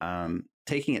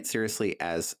 taking it seriously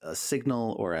as a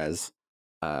signal or as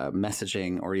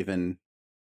messaging, or even,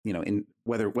 in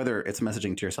whether it's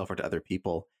messaging to yourself or to other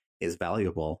people, is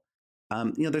valuable.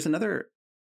 There's another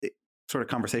sort of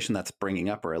conversation that's bringing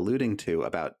up or alluding to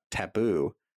about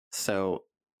taboo. So,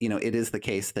 it is the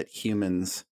case that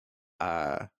humans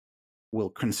will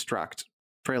construct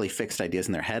fairly fixed ideas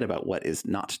in their head about what is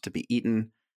not to be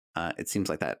eaten. It seems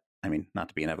like that, not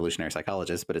to be an evolutionary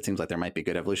psychologist, but it seems like there might be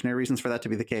good evolutionary reasons for that to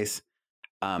be the case.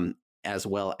 As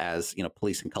well as,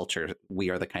 police and culture, we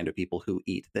are the kind of people who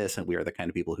eat this, and we are the kind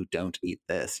of people who don't eat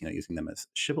this, using them as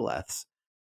shibboleths.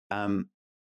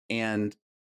 And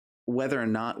whether or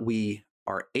not we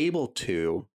are able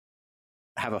to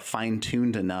have a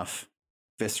fine-tuned enough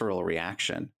visceral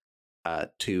reaction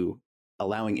to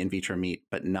allowing in vitro meat,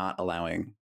 but not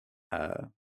allowing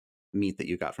meat that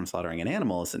you got from slaughtering an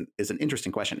animal is an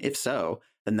interesting question. If so,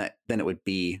 then it would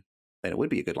be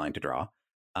a good line to draw.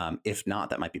 If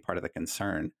not, that might be part of the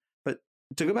concern. But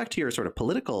to go back to your sort of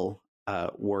political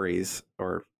worries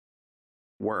or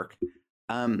work,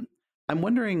 I'm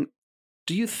wondering,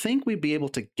 do you think we'd be able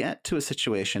to get to a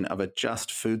situation of a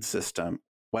just food system?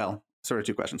 Well, sort of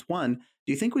two questions. One,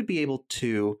 do you think we'd be able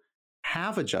to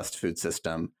have a just food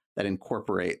system that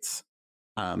incorporates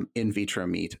in vitro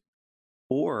meat,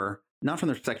 or not from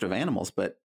the perspective of animals,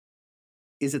 but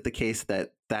is it the case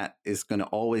that is going to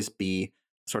always be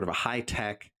sort of a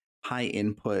high-tech,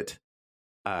 high-input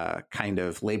kind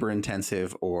of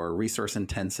labor-intensive or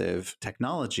resource-intensive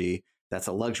technology that's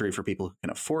a luxury for people who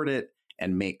can afford it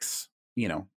and makes,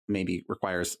 maybe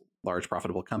requires large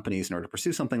profitable companies in order to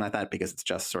pursue something like that because it's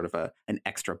just sort of an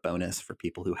extra bonus for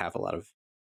people who have a lot of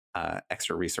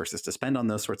extra resources to spend on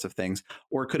those sorts of things?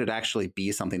 Or could it actually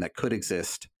be something that could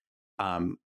exist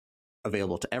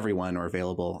available to everyone or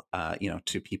available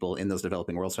to people in those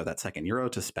developing worlds who have that second euro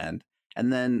to spend?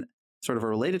 And then sort of a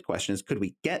related question is, could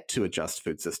we get to a just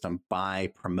food system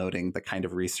by promoting the kind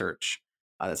of research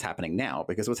that's happening now?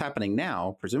 Because what's happening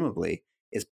now, presumably,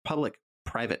 is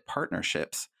public-private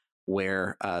partnerships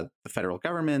where the federal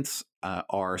governments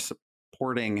are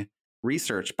supporting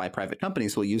research by private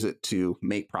companies who will use it to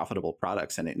make profitable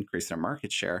products and increase their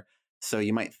market share. So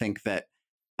you might think that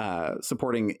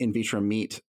supporting in vitro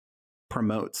meat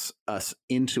promotes us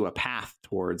into a path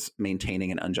towards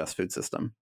maintaining an unjust food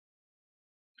system.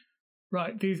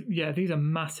 Right. These are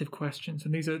massive questions,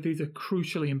 and these are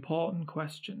crucially important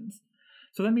questions.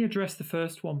 So let me address the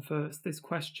first one first. This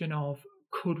question of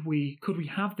could we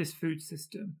have this food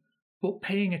system, but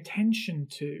paying attention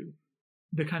to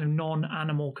the kind of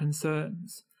non-animal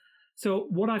concerns. So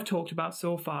what I've talked about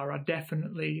so far are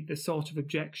definitely the sort of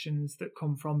objections that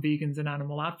come from vegans and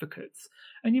animal advocates.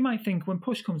 And you might think when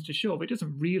push comes to shove, it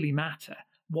doesn't really matter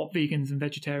what vegans and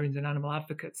vegetarians and animal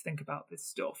advocates think about this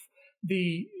stuff.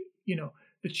 The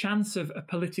chance of a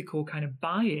political kind of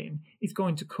buy-in is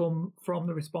going to come from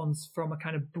the response from a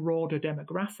kind of broader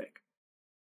demographic.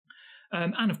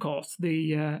 And of course,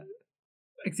 the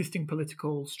existing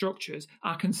political structures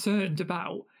are concerned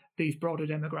about these broader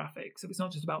demographics. So it's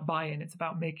not just about buy-in; it's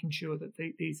about making sure that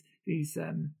these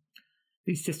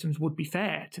systems would be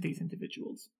fair to these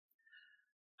individuals.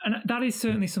 And that is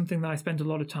certainly something that I spend a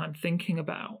lot of time thinking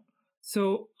about.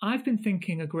 So I've been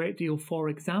thinking a great deal, for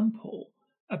example,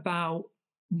 about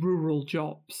rural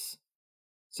jobs.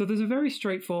 So there's a very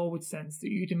straightforward sense that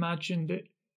you'd imagine that,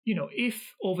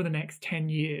 if over the next 10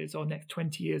 years or next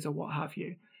 20 years or what have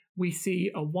you, we see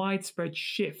a widespread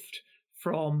shift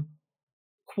from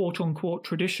quote unquote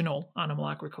traditional animal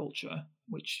agriculture,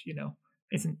 which,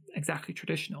 isn't exactly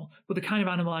traditional, but the kind of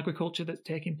animal agriculture that's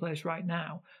taking place right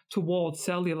now towards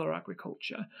cellular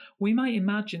agriculture, we might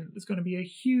imagine that there's going to be a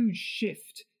huge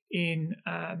shift in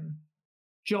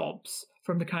jobs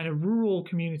from the kind of rural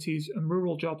communities and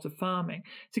rural jobs of farming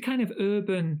to kind of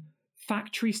urban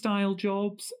factory style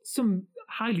jobs, some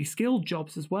highly skilled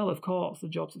jobs as well, of course, the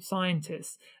jobs of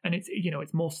scientists. And it's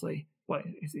mostly,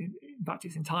 in fact,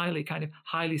 it's entirely kind of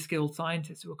highly skilled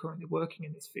scientists who are currently working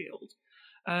in this field.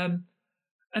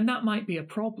 And that might be a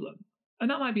problem. And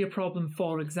that might be a problem,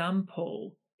 for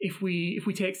example, if we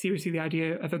take seriously the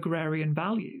idea of agrarian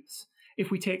values. If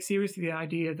we take seriously the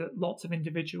idea that lots of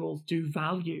individuals do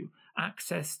value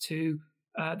access to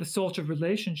the sort of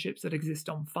relationships that exist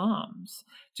on farms,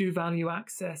 do value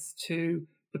access to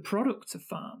the products of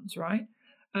farms, right?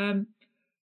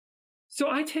 So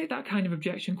I take that kind of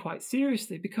objection quite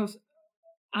seriously because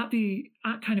at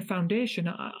kind of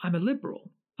foundation, I'm a liberal,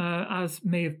 as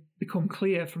may have become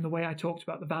clear from the way I talked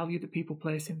about the value that people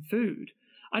place in food.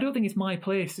 I don't think it's my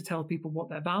place to tell people what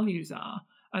their values are.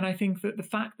 And I think that the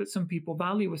fact that some people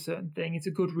value a certain thing is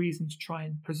a good reason to try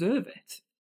and preserve it.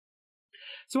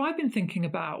 So I've been thinking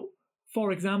about,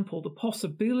 for example, the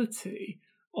possibility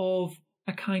of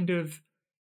a kind of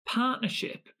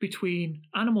partnership between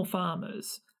animal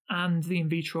farmers and the in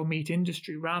vitro meat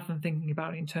industry, rather than thinking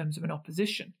about it in terms of an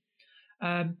opposition.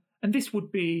 And this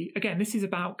would be, again, this is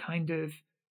about kind of,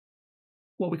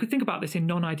 well, we could think about this in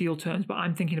non-ideal terms, but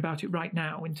I'm thinking about it right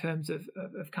now in terms of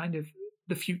kind of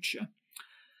the future.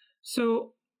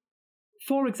 So,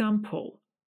 for example,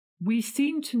 we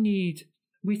seem to need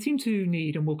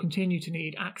and will continue to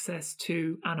need access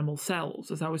to animal cells,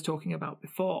 as I was talking about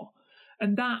before.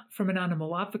 And that, from an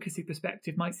animal advocacy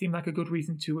perspective, might seem like a good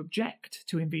reason to object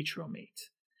to in vitro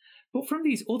meat. But from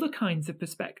these other kinds of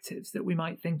perspectives that we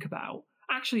might think about,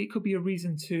 actually it could be a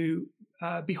reason to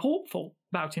be hopeful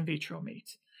about in vitro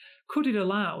meat. Could it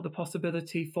allow the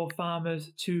possibility for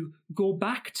farmers to go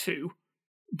back to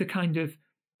the kind of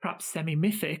perhaps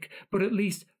semi-mythic, but at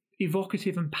least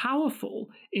evocative and powerful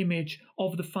image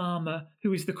of the farmer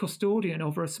who is the custodian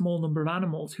over a small number of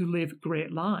animals who live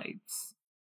great lives,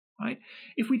 right?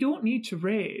 If we don't need to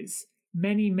raise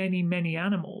many, many, many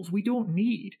animals, we don't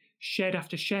need shed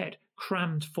after shed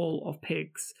crammed full of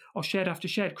pigs or shed after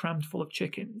shed crammed full of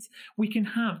chickens. We can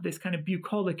have this kind of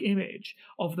bucolic image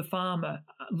of the farmer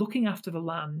looking after the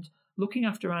land, looking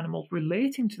after animals,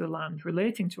 relating to the land,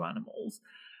 relating to animals.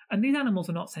 And these animals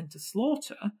are not sent to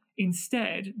slaughter.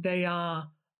 Instead, they are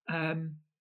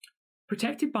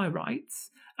protected by rights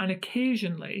and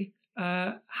occasionally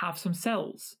have some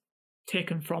cells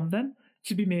taken from them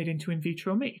to be made into in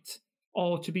vitro meat,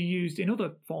 or to be used in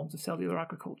other forms of cellular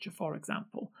agriculture, for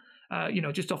example.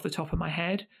 Just off the top of my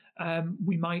head,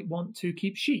 we might want to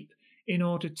keep sheep in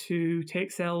order to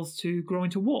take cells to grow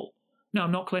into wool. Now,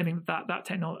 I'm not claiming that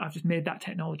technology, I've just made that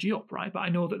technology up, right? But I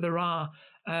know that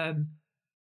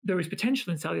there is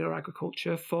potential in cellular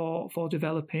agriculture for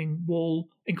developing wool,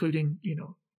 including,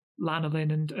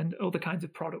 lanolin and other kinds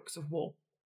of products of wool.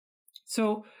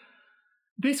 So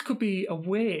this could be a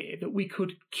way that we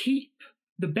could keep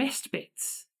the best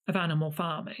bits of animal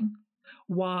farming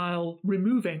while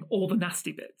removing all the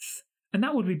nasty bits. And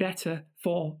that would be better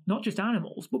for not just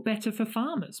animals, but better for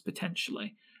farmers,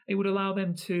 potentially. It would allow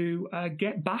them to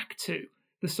get back to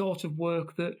the sort of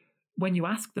work that, when you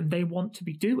ask them, they want to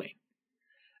be doing.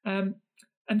 And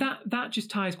that just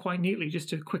ties quite neatly, just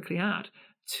to quickly add,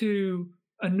 to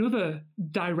another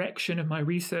direction of my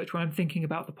research where I'm thinking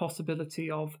about the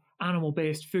possibility of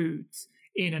animal-based foods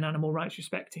in an animal rights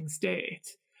respecting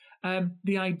state.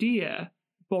 The idea,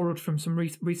 borrowed from some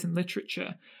recent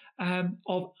literature,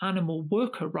 of animal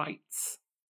worker rights.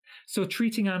 So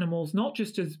treating animals not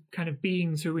just as kind of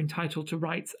beings who are entitled to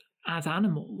rights as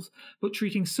animals, but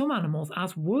treating some animals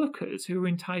as workers who are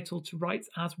entitled to rights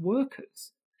as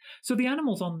workers. So the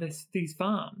animals on these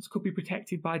farms could be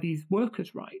protected by these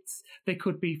workers' rights. They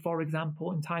could be, for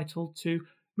example, entitled to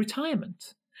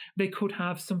retirement. They could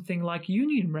have something like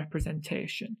union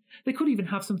representation. They could even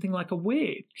have something like a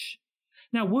wage.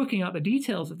 Now, working out the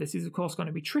details of this is, of course, going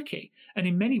to be tricky. And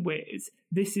in many ways,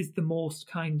 this is the most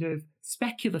kind of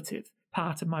speculative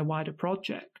part of my wider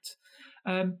project.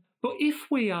 But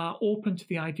if we are open to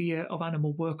the idea of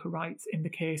animal worker rights in the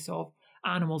case of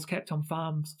animals kept on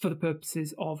farms for the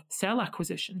purposes of cell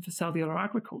acquisition for cellular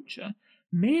agriculture,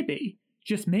 maybe,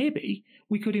 just maybe,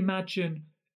 we could imagine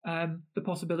the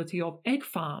possibility of egg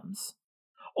farms,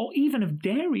 or even of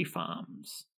dairy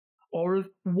farms, or of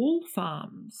wool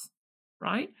farms,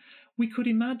 right? We could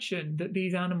imagine that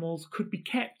these animals could be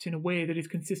kept in a way that is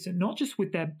consistent not just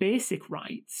with their basic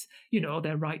rights,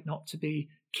 their right not to be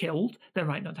killed, their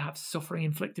right not to have suffering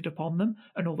inflicted upon them,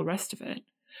 and all the rest of it,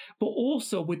 but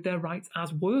also with their rights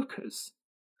as workers.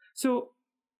 So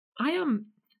I am,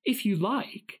 if you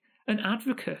like, an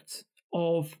advocate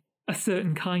of a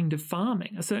certain kind of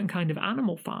farming, a certain kind of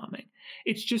animal farming.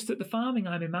 It's just that the farming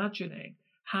I'm imagining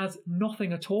has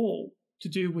nothing at all to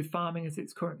do with farming as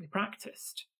it's currently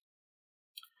practiced.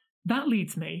 That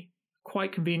leads me,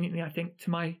 quite conveniently, I think,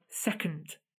 to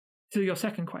your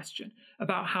second question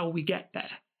about how we get there.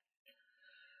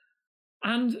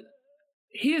 And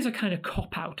here's a kind of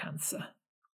cop-out answer,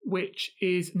 which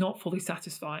is not fully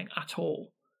satisfying at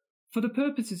all. For the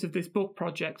purposes of this book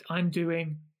project, I'm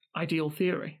doing ideal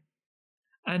theory.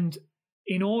 And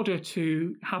in order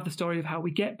to have the story of how we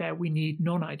get there, we need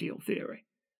non-ideal theory.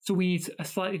 So we need a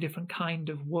slightly different kind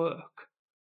of work.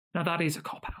 Now, that is a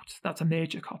cop-out. That's a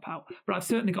major cop-out. But I've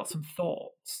certainly got some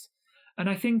thoughts. And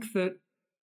I think that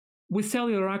with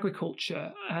cellular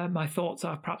agriculture, my thoughts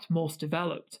are perhaps most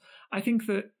developed. I think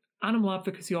that animal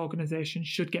advocacy organisations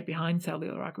should get behind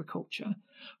cellular agriculture.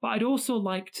 But I'd also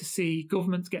like to see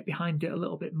governments get behind it a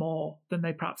little bit more than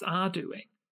they perhaps are doing,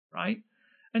 right?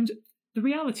 And the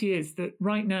reality is that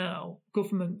right now,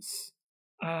 governments,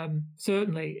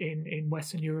 certainly in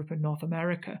Western Europe and North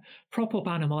America, prop up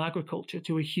animal agriculture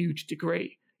to a huge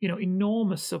degree.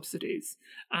 Enormous subsidies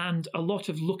and a lot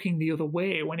of looking the other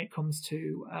way when it comes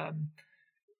to,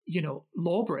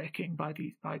 law breaking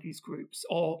by these groups,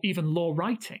 or even law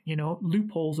writing.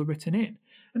 Loopholes are written in,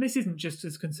 and this isn't just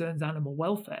as concerns animal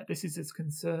welfare. This is as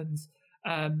concerns,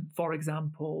 for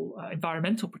example,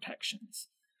 environmental protections.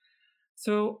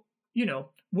 So,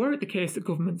 were it the case that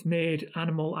governments made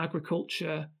animal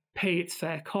agriculture pay its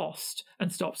fair cost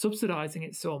and stop subsidising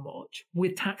it so much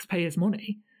with taxpayers'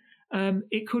 money,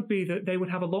 it could be that they would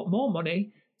have a lot more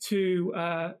money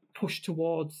to push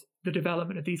towards the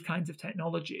development of these kinds of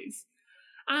technologies.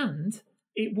 And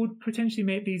it would potentially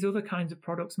make these other kinds of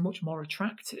products much more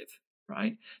attractive,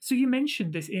 right? So you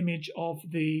mentioned this image of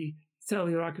the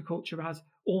cellular agriculture as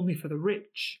only for the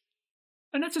rich.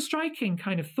 And that's a striking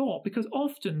kind of thought, because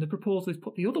often the proposal is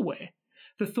put the other way.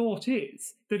 The thought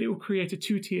is that it will create a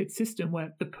two-tiered system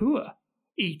where the poor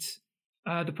eat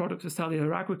the products of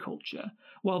cellular agriculture,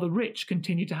 while the rich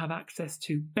continue to have access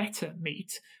to better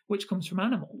meat, which comes from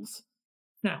animals.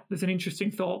 Now, there's an interesting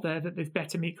thought there that this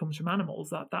better meat comes from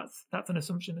animals. That's an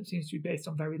assumption that seems to be based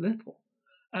on very little.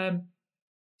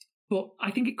 But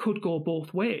I think it could go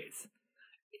both ways.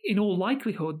 In all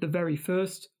likelihood, the very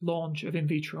first launch of in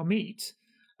vitro meat,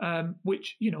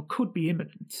 which could be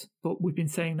imminent, but we've been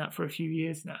saying that for a few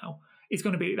years now, is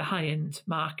going to be the high-end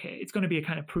market. It's going to be a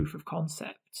kind of proof of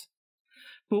concept.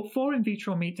 But for in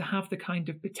vitro meat to have the kind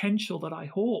of potential that I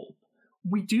hope,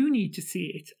 we do need to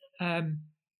see it.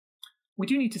 We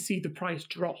do need to see the price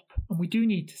drop, and we do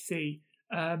need to see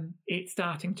it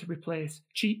starting to replace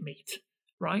cheap meat,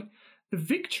 right? The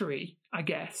victory, I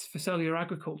guess, for cellular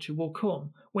agriculture will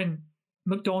come when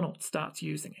McDonald's starts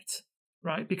using it,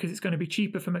 right? Because it's going to be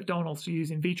cheaper for McDonald's to use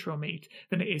in vitro meat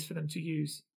than it is for them to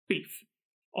use beef.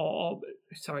 Or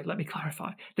sorry, let me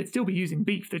clarify. They'd still be using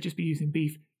beef. They'd just be using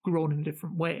beef grown in a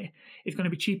different way. It's going to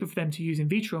be cheaper for them to use in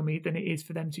vitro meat than it is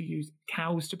for them to use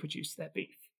cows to produce their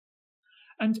beef.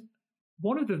 And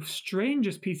one of the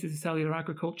strangest pieces of cellular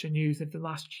agriculture news of the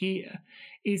last year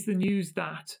is the news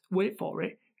that, wait for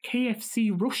it,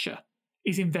 KFC Russia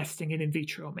is investing in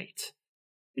vitro meat.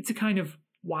 It's a kind of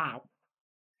wow.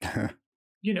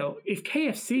 If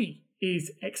KFC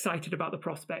is excited about the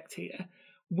prospect here,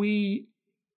 we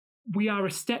are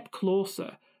a step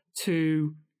closer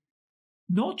to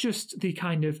not just the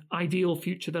kind of ideal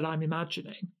future that I'm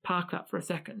imagining, park that for a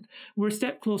second, we're a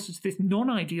step closer to this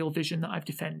non-ideal vision that I've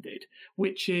defended,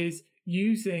 which is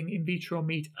using in vitro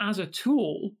meat as a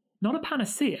tool, not a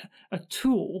panacea, a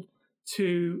tool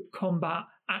to combat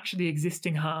actually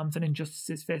existing harms and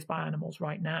injustices faced by animals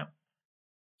right now.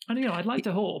 And, I'd like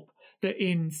to hope that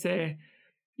in, say,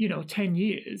 10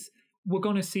 years, we're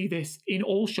going to see this in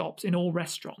all shops, in all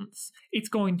restaurants. It's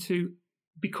going to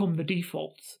become the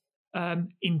default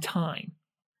in time.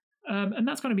 And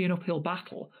that's going to be an uphill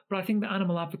battle. But I think that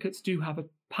animal advocates do have a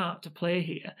part to play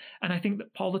here. And I think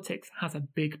that politics has a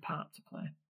big part to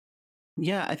play.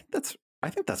 Yeah, I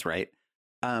think that's right.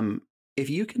 If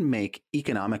you can make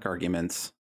economic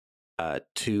arguments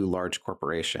to large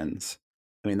corporations,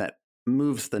 that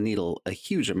moves the needle a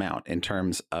huge amount in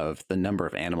terms of the number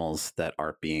of animals that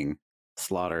are being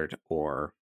slaughtered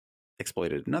or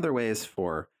exploited in other ways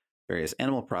for various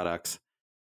animal products.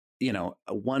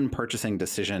 One purchasing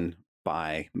decision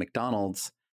by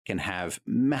McDonald's can have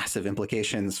massive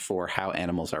implications for how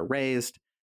animals are raised,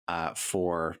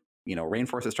 for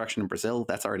rainforest destruction in Brazil.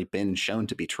 That's already been shown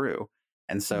to be true.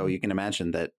 And so you can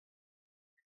imagine that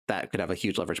could have a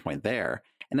huge leverage point there.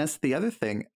 And that's the other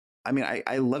thing.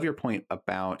 I love your point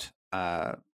about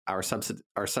our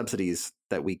subsidies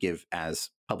that we give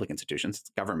as public institutions,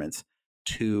 governments,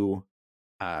 to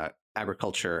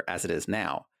agriculture as it is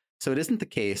now. So it isn't the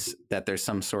case that there's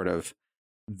some sort of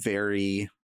very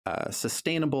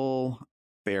sustainable,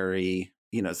 very,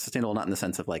 sustainable not in the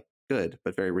sense of like good,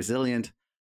 but very resilient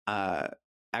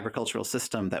agricultural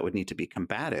system that would need to be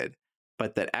combated,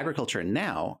 but that agriculture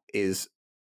now is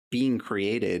being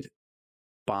created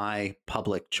by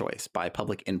public choice, by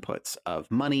public inputs of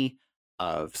money,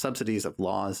 of subsidies, of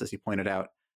laws, as you pointed out.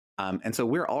 And so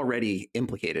we're already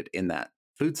implicated in that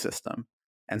food system.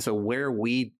 And so where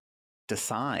we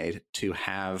decide to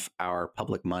have our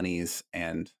public monies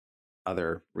and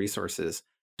other resources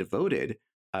devoted,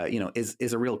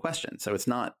 is a real question. So it's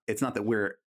not that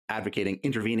we're advocating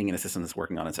intervening in a system that's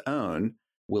working on its own.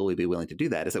 Will we be willing to do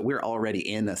that? Is that we're already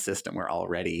in a system. We're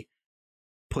already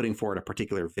putting forward a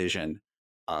particular vision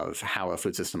of how a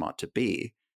food system ought to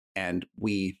be. And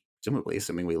we, presumably,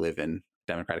 assuming we live in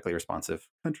a democratically responsive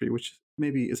country, which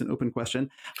maybe is an open question,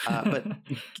 but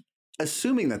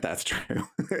assuming that that's true,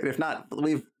 if not,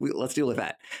 let's deal with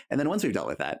that. And then once we've dealt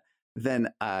with that, then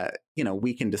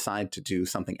we can decide to do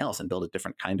something else and build a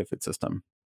different kind of food system.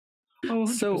 Oh,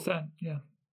 100%.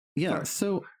 Yeah. Sorry.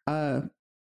 So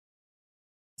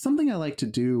something I like to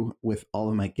do with all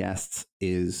of my guests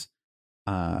is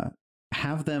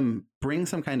have them bring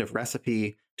some kind of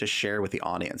recipe to share with the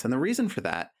audience. And the reason for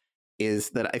that is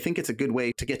that I think it's a good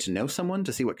way to get to know someone,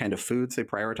 to see what kind of foods they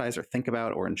prioritize or think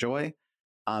about or enjoy.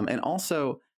 And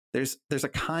also, there's a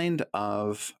kind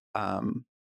of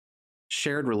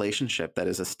shared relationship that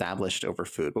is established over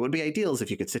food. What would be ideal is if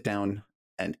you could sit down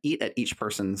and eat at each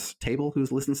person's table who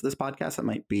listens to this podcast. That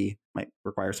might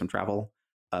require some travel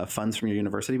funds from your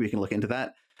university. We can look into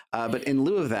that. But in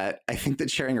lieu of that, I think that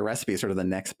sharing a recipe is sort of the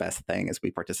next best thing as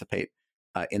we participate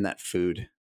in that food,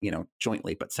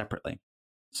 jointly but separately.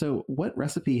 So what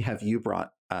recipe have you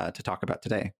brought to talk about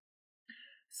today?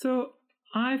 So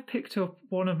I've picked up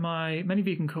one of my many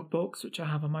vegan cookbooks, which I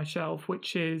have on my shelf,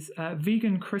 which is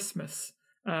Vegan Christmas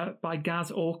by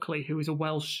Gaz Oakley, who is a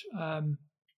Welsh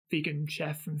vegan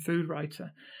chef and food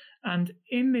writer. And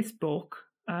in this book,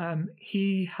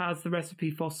 he has the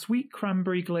recipe for sweet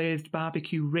cranberry glazed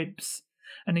barbecue ribs.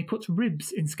 And he puts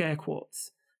ribs in scare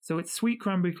quotes. So it's sweet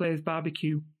cranberry glazed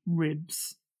barbecue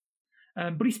ribs.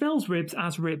 But he spells ribs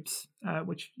as ribs,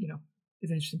 which, is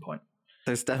an interesting point.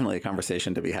 There's definitely a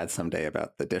conversation to be had someday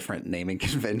about the different naming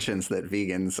conventions that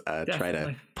vegans try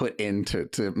to put in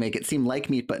to make it seem like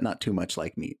meat, but not too much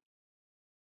like meat.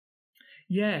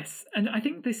 Yes, and I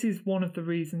think this is one of the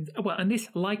reasons, well, and this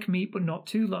like meat, but not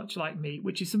too much like meat,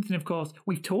 which is something, of course,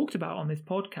 we've talked about on this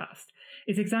podcast,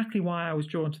 is exactly why I was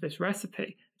drawn to this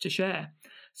recipe to share.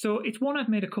 So it's one I've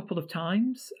made a couple of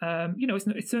times.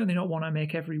 It's certainly not one I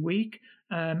make every week.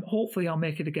 Hopefully I'll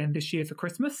make it again this year for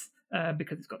Christmas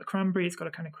because it's got the cranberry, it's got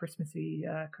a kind of Christmassy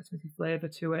flavour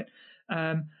to it.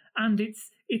 And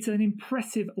it's an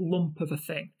impressive lump of a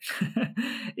thing.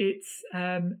 It's...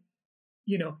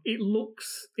 it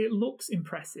looks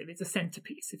impressive. It's a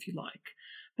centerpiece, if you like.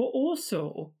 But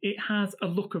also, it has a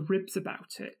look of ribs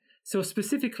about it. So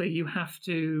specifically, you have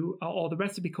to, or the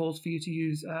recipe calls for you to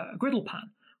use a griddle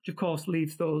pan, which of course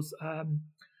leaves those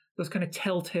kind of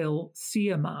telltale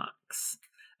sear marks.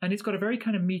 And it's got a very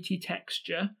kind of meaty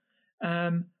texture,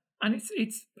 and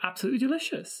it's absolutely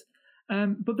delicious.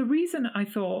 But the reason I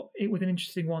thought it was an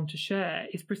interesting one to share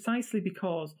is precisely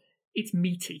because it's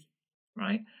meaty,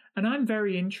 right? And I'm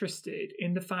very interested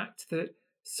in the fact that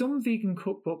some vegan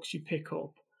cookbooks you pick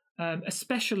up,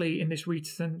 especially in this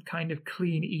recent kind of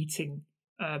clean eating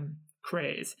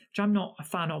craze, which I'm not a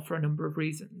fan of for a number of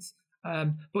reasons.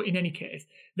 But in any case,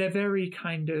 they're very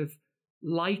kind of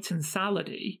light and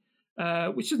salady,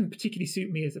 which doesn't particularly suit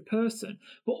me as a person,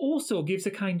 but also gives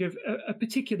a kind of a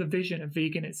particular vision of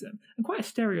veganism, and quite a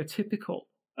stereotypical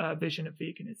vision of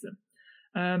veganism.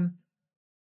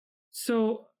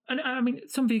 And I mean,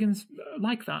 some vegans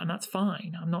like that, and that's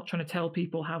fine. I'm not trying to tell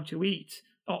people how to eat.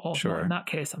 Or sure. In that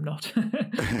case, I'm not.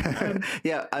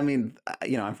 Yeah, I mean,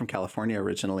 I'm from California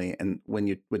originally, and when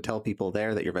you would tell people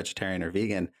there that you're vegetarian or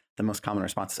vegan, the most common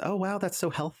response is, "Oh, wow, that's so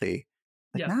healthy."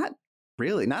 Like, not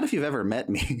really. Not if you've ever met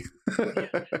me.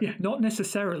 yeah, not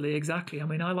necessarily. Exactly. I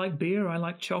mean, I like beer. I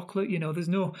like chocolate. There's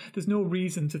no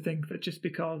reason to think that just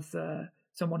because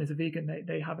someone is a vegan,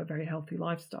 they have a very healthy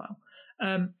lifestyle.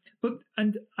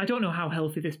 And I don't know how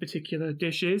healthy this particular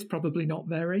dish is, probably not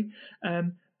very,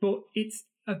 but it's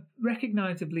a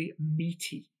recognizably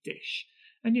meaty dish.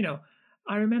 And,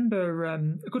 I remember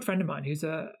a good friend of mine who's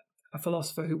a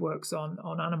philosopher who works on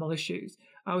animal issues.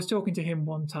 I was talking to him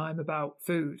one time about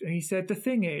food, and he said, the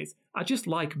thing is, I just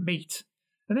like meat.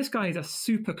 And this guy is a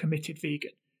super committed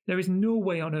vegan. There is no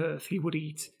way on earth he would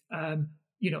eat,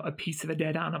 a piece of a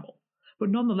dead animal. But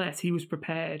nonetheless, he was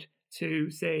prepared to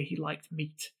say he liked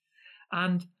meat.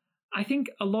 And I think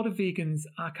a lot of vegans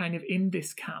are kind of in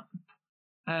this camp,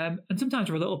 and sometimes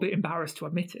are a little bit embarrassed to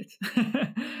admit it.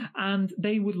 And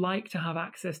they would like to have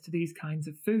access to these kinds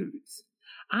of foods.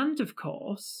 And of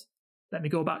course, let me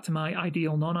go back to my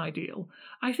ideal, non-ideal.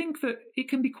 I think that it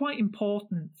can be quite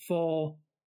important for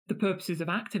the purposes of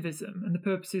activism and the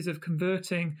purposes of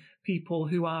converting people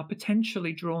who are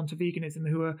potentially drawn to veganism,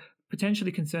 who are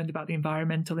potentially concerned about the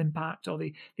environmental impact or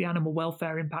the animal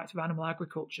welfare impact of animal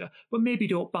agriculture, but maybe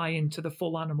don't buy into the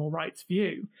full animal rights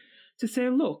view, to say,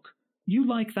 look, you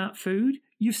like that food,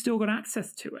 you've still got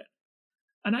access to it.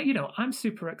 And I'm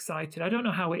super excited. I don't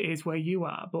know how it is where you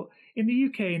are, but in the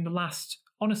UK, in the last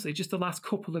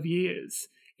couple of years,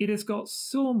 it has got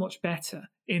so much better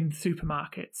in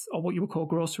supermarkets, or what you would call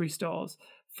grocery stores,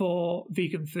 for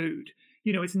vegan food.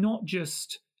 It's not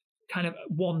just kind of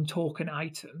one token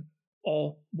item,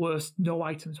 or worse, no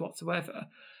items whatsoever.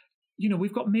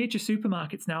 We've got major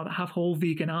supermarkets now that have whole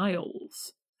vegan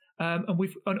aisles, and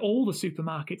all the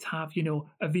supermarkets have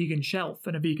a vegan shelf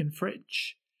and a vegan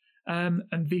fridge, and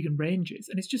vegan ranges,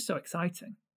 and it's just so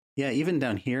exciting. Yeah, even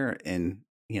down here in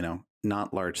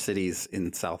not large cities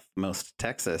in southmost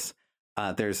Texas,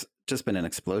 there's just been an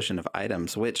explosion of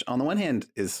items, which on the one hand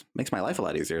makes my life a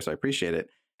lot easier, so I appreciate it.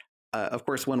 Of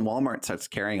course, when Walmart starts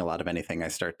carrying a lot of anything, I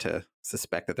start to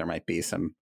suspect that there might be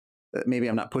some. Maybe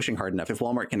I'm not pushing hard enough. If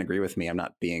Walmart can agree with me, I'm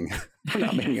not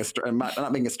making a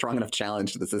strong enough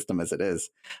challenge to the system as it is.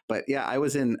 But yeah, I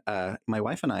was my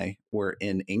wife and I were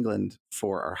in England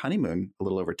for our honeymoon a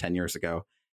little over 10 years ago.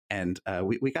 And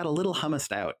we got a little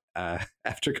hummused out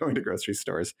after going to grocery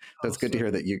stores. So it's good to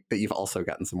hear that you've also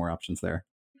gotten some more options there.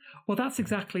 Well, that's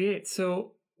exactly it.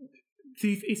 So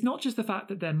it's not just the fact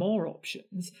that there are more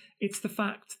options, it's the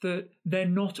fact that they're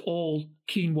not all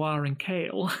quinoa and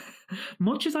kale.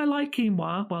 Much as I like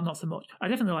quinoa, well, not so much. I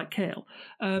definitely like kale.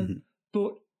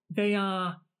 But they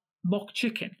are mock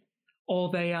chicken, or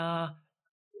they are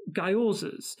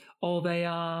gyozas, or they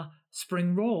are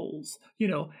spring rolls.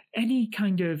 Any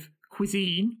kind of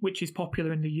cuisine which is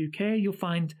popular in the UK, you'll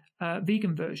find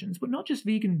vegan versions, but not just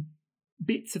vegan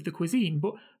bits of the cuisine,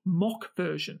 but mock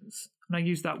versions. And I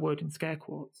use that word in scare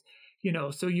quotes.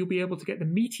 So you'll be able to get the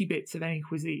meaty bits of any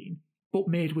cuisine but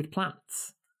made with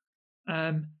plants.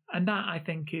 And that, I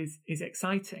think, is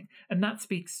exciting. And that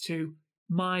speaks to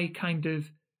my kind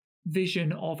of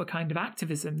vision of a kind of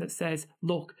activism that says,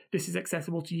 look, this is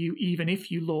accessible to you even if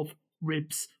you love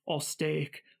ribs or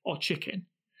steak or chicken.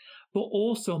 But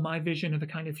also my vision of a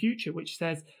kind of future which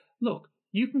says, look,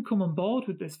 you can come on board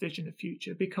with this vision of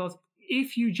future because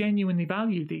if you genuinely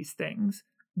value these things,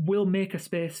 we'll make a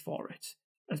space for it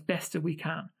as best as we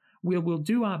can. We'll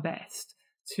do our best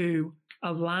to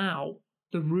allow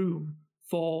the room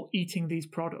for eating these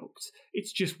products.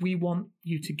 It's just we want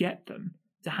you to get them,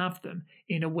 to have them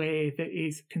in a way that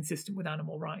is consistent with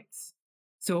animal rights.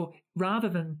 So rather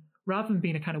than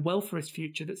being a kind of welfarist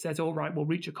future that says, all right, we'll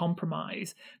reach a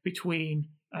compromise between,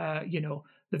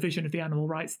 the vision of the animal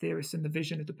rights theorist and the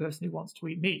vision of the person who wants to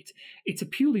eat meat, it's a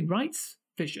purely rights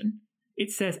vision. It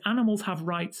says animals have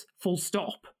rights, full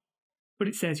stop. But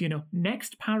it says,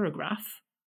 next paragraph,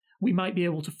 we might be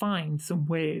able to find some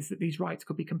ways that these rights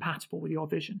could be compatible with your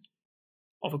vision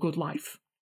of a good life.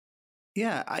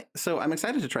 Yeah, so I'm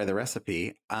excited to try the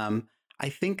recipe. I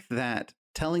think that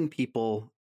telling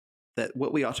people that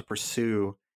what we ought to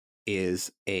pursue is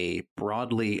a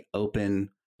broadly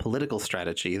open political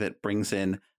strategy that brings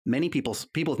in many people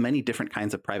with many different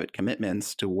kinds of private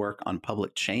commitments to work on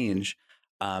public change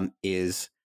is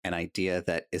an idea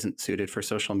that isn't suited for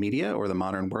social media or the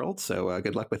modern world. So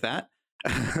good luck with that.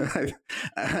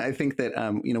 I think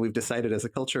that, we've decided as a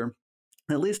culture,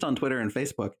 at least on Twitter and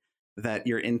Facebook, that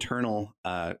your internal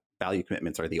value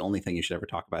commitments are the only thing you should ever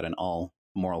talk about, and all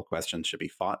moral questions should be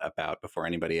fought about before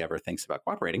anybody ever thinks about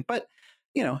cooperating. But,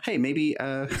 hey, maybe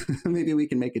maybe we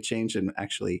can make a change and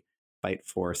actually fight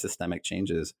for systemic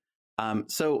changes.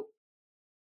 So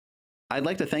I'd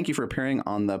like to thank you for appearing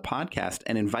on the podcast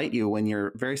and invite you when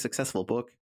your very successful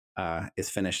book is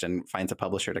finished and finds a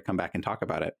publisher to come back and talk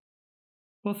about it.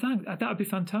 Well, thanks. That would be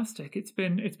fantastic. It's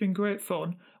been great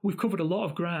fun. We've covered a lot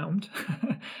of ground,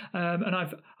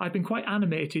 and I've been quite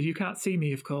animated. You can't see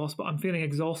me, of course, but I'm feeling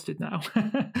exhausted now.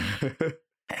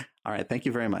 All right. Thank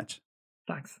you very much.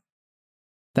 Thanks.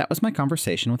 That was my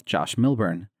conversation with Josh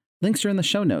Milburn. Links are in the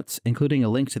show notes, including a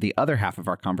link to the other half of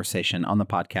our conversation on the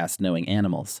podcast Knowing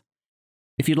Animals.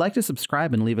 If you'd like to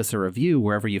subscribe and leave us a review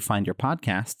wherever you find your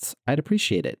podcasts, I'd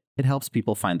appreciate it. It helps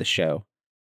people find the show.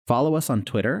 Follow us on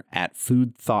Twitter at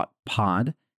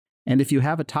FoodThoughtPod. And if you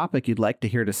have a topic you'd like to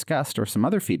hear discussed or some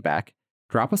other feedback,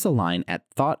 drop us a line at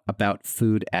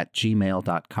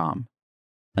thoughtaboutfood@gmail.com.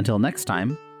 Until next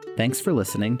time, thanks for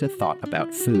listening to Thought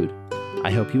About Food.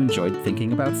 I hope you enjoyed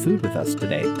thinking about food with us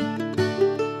today.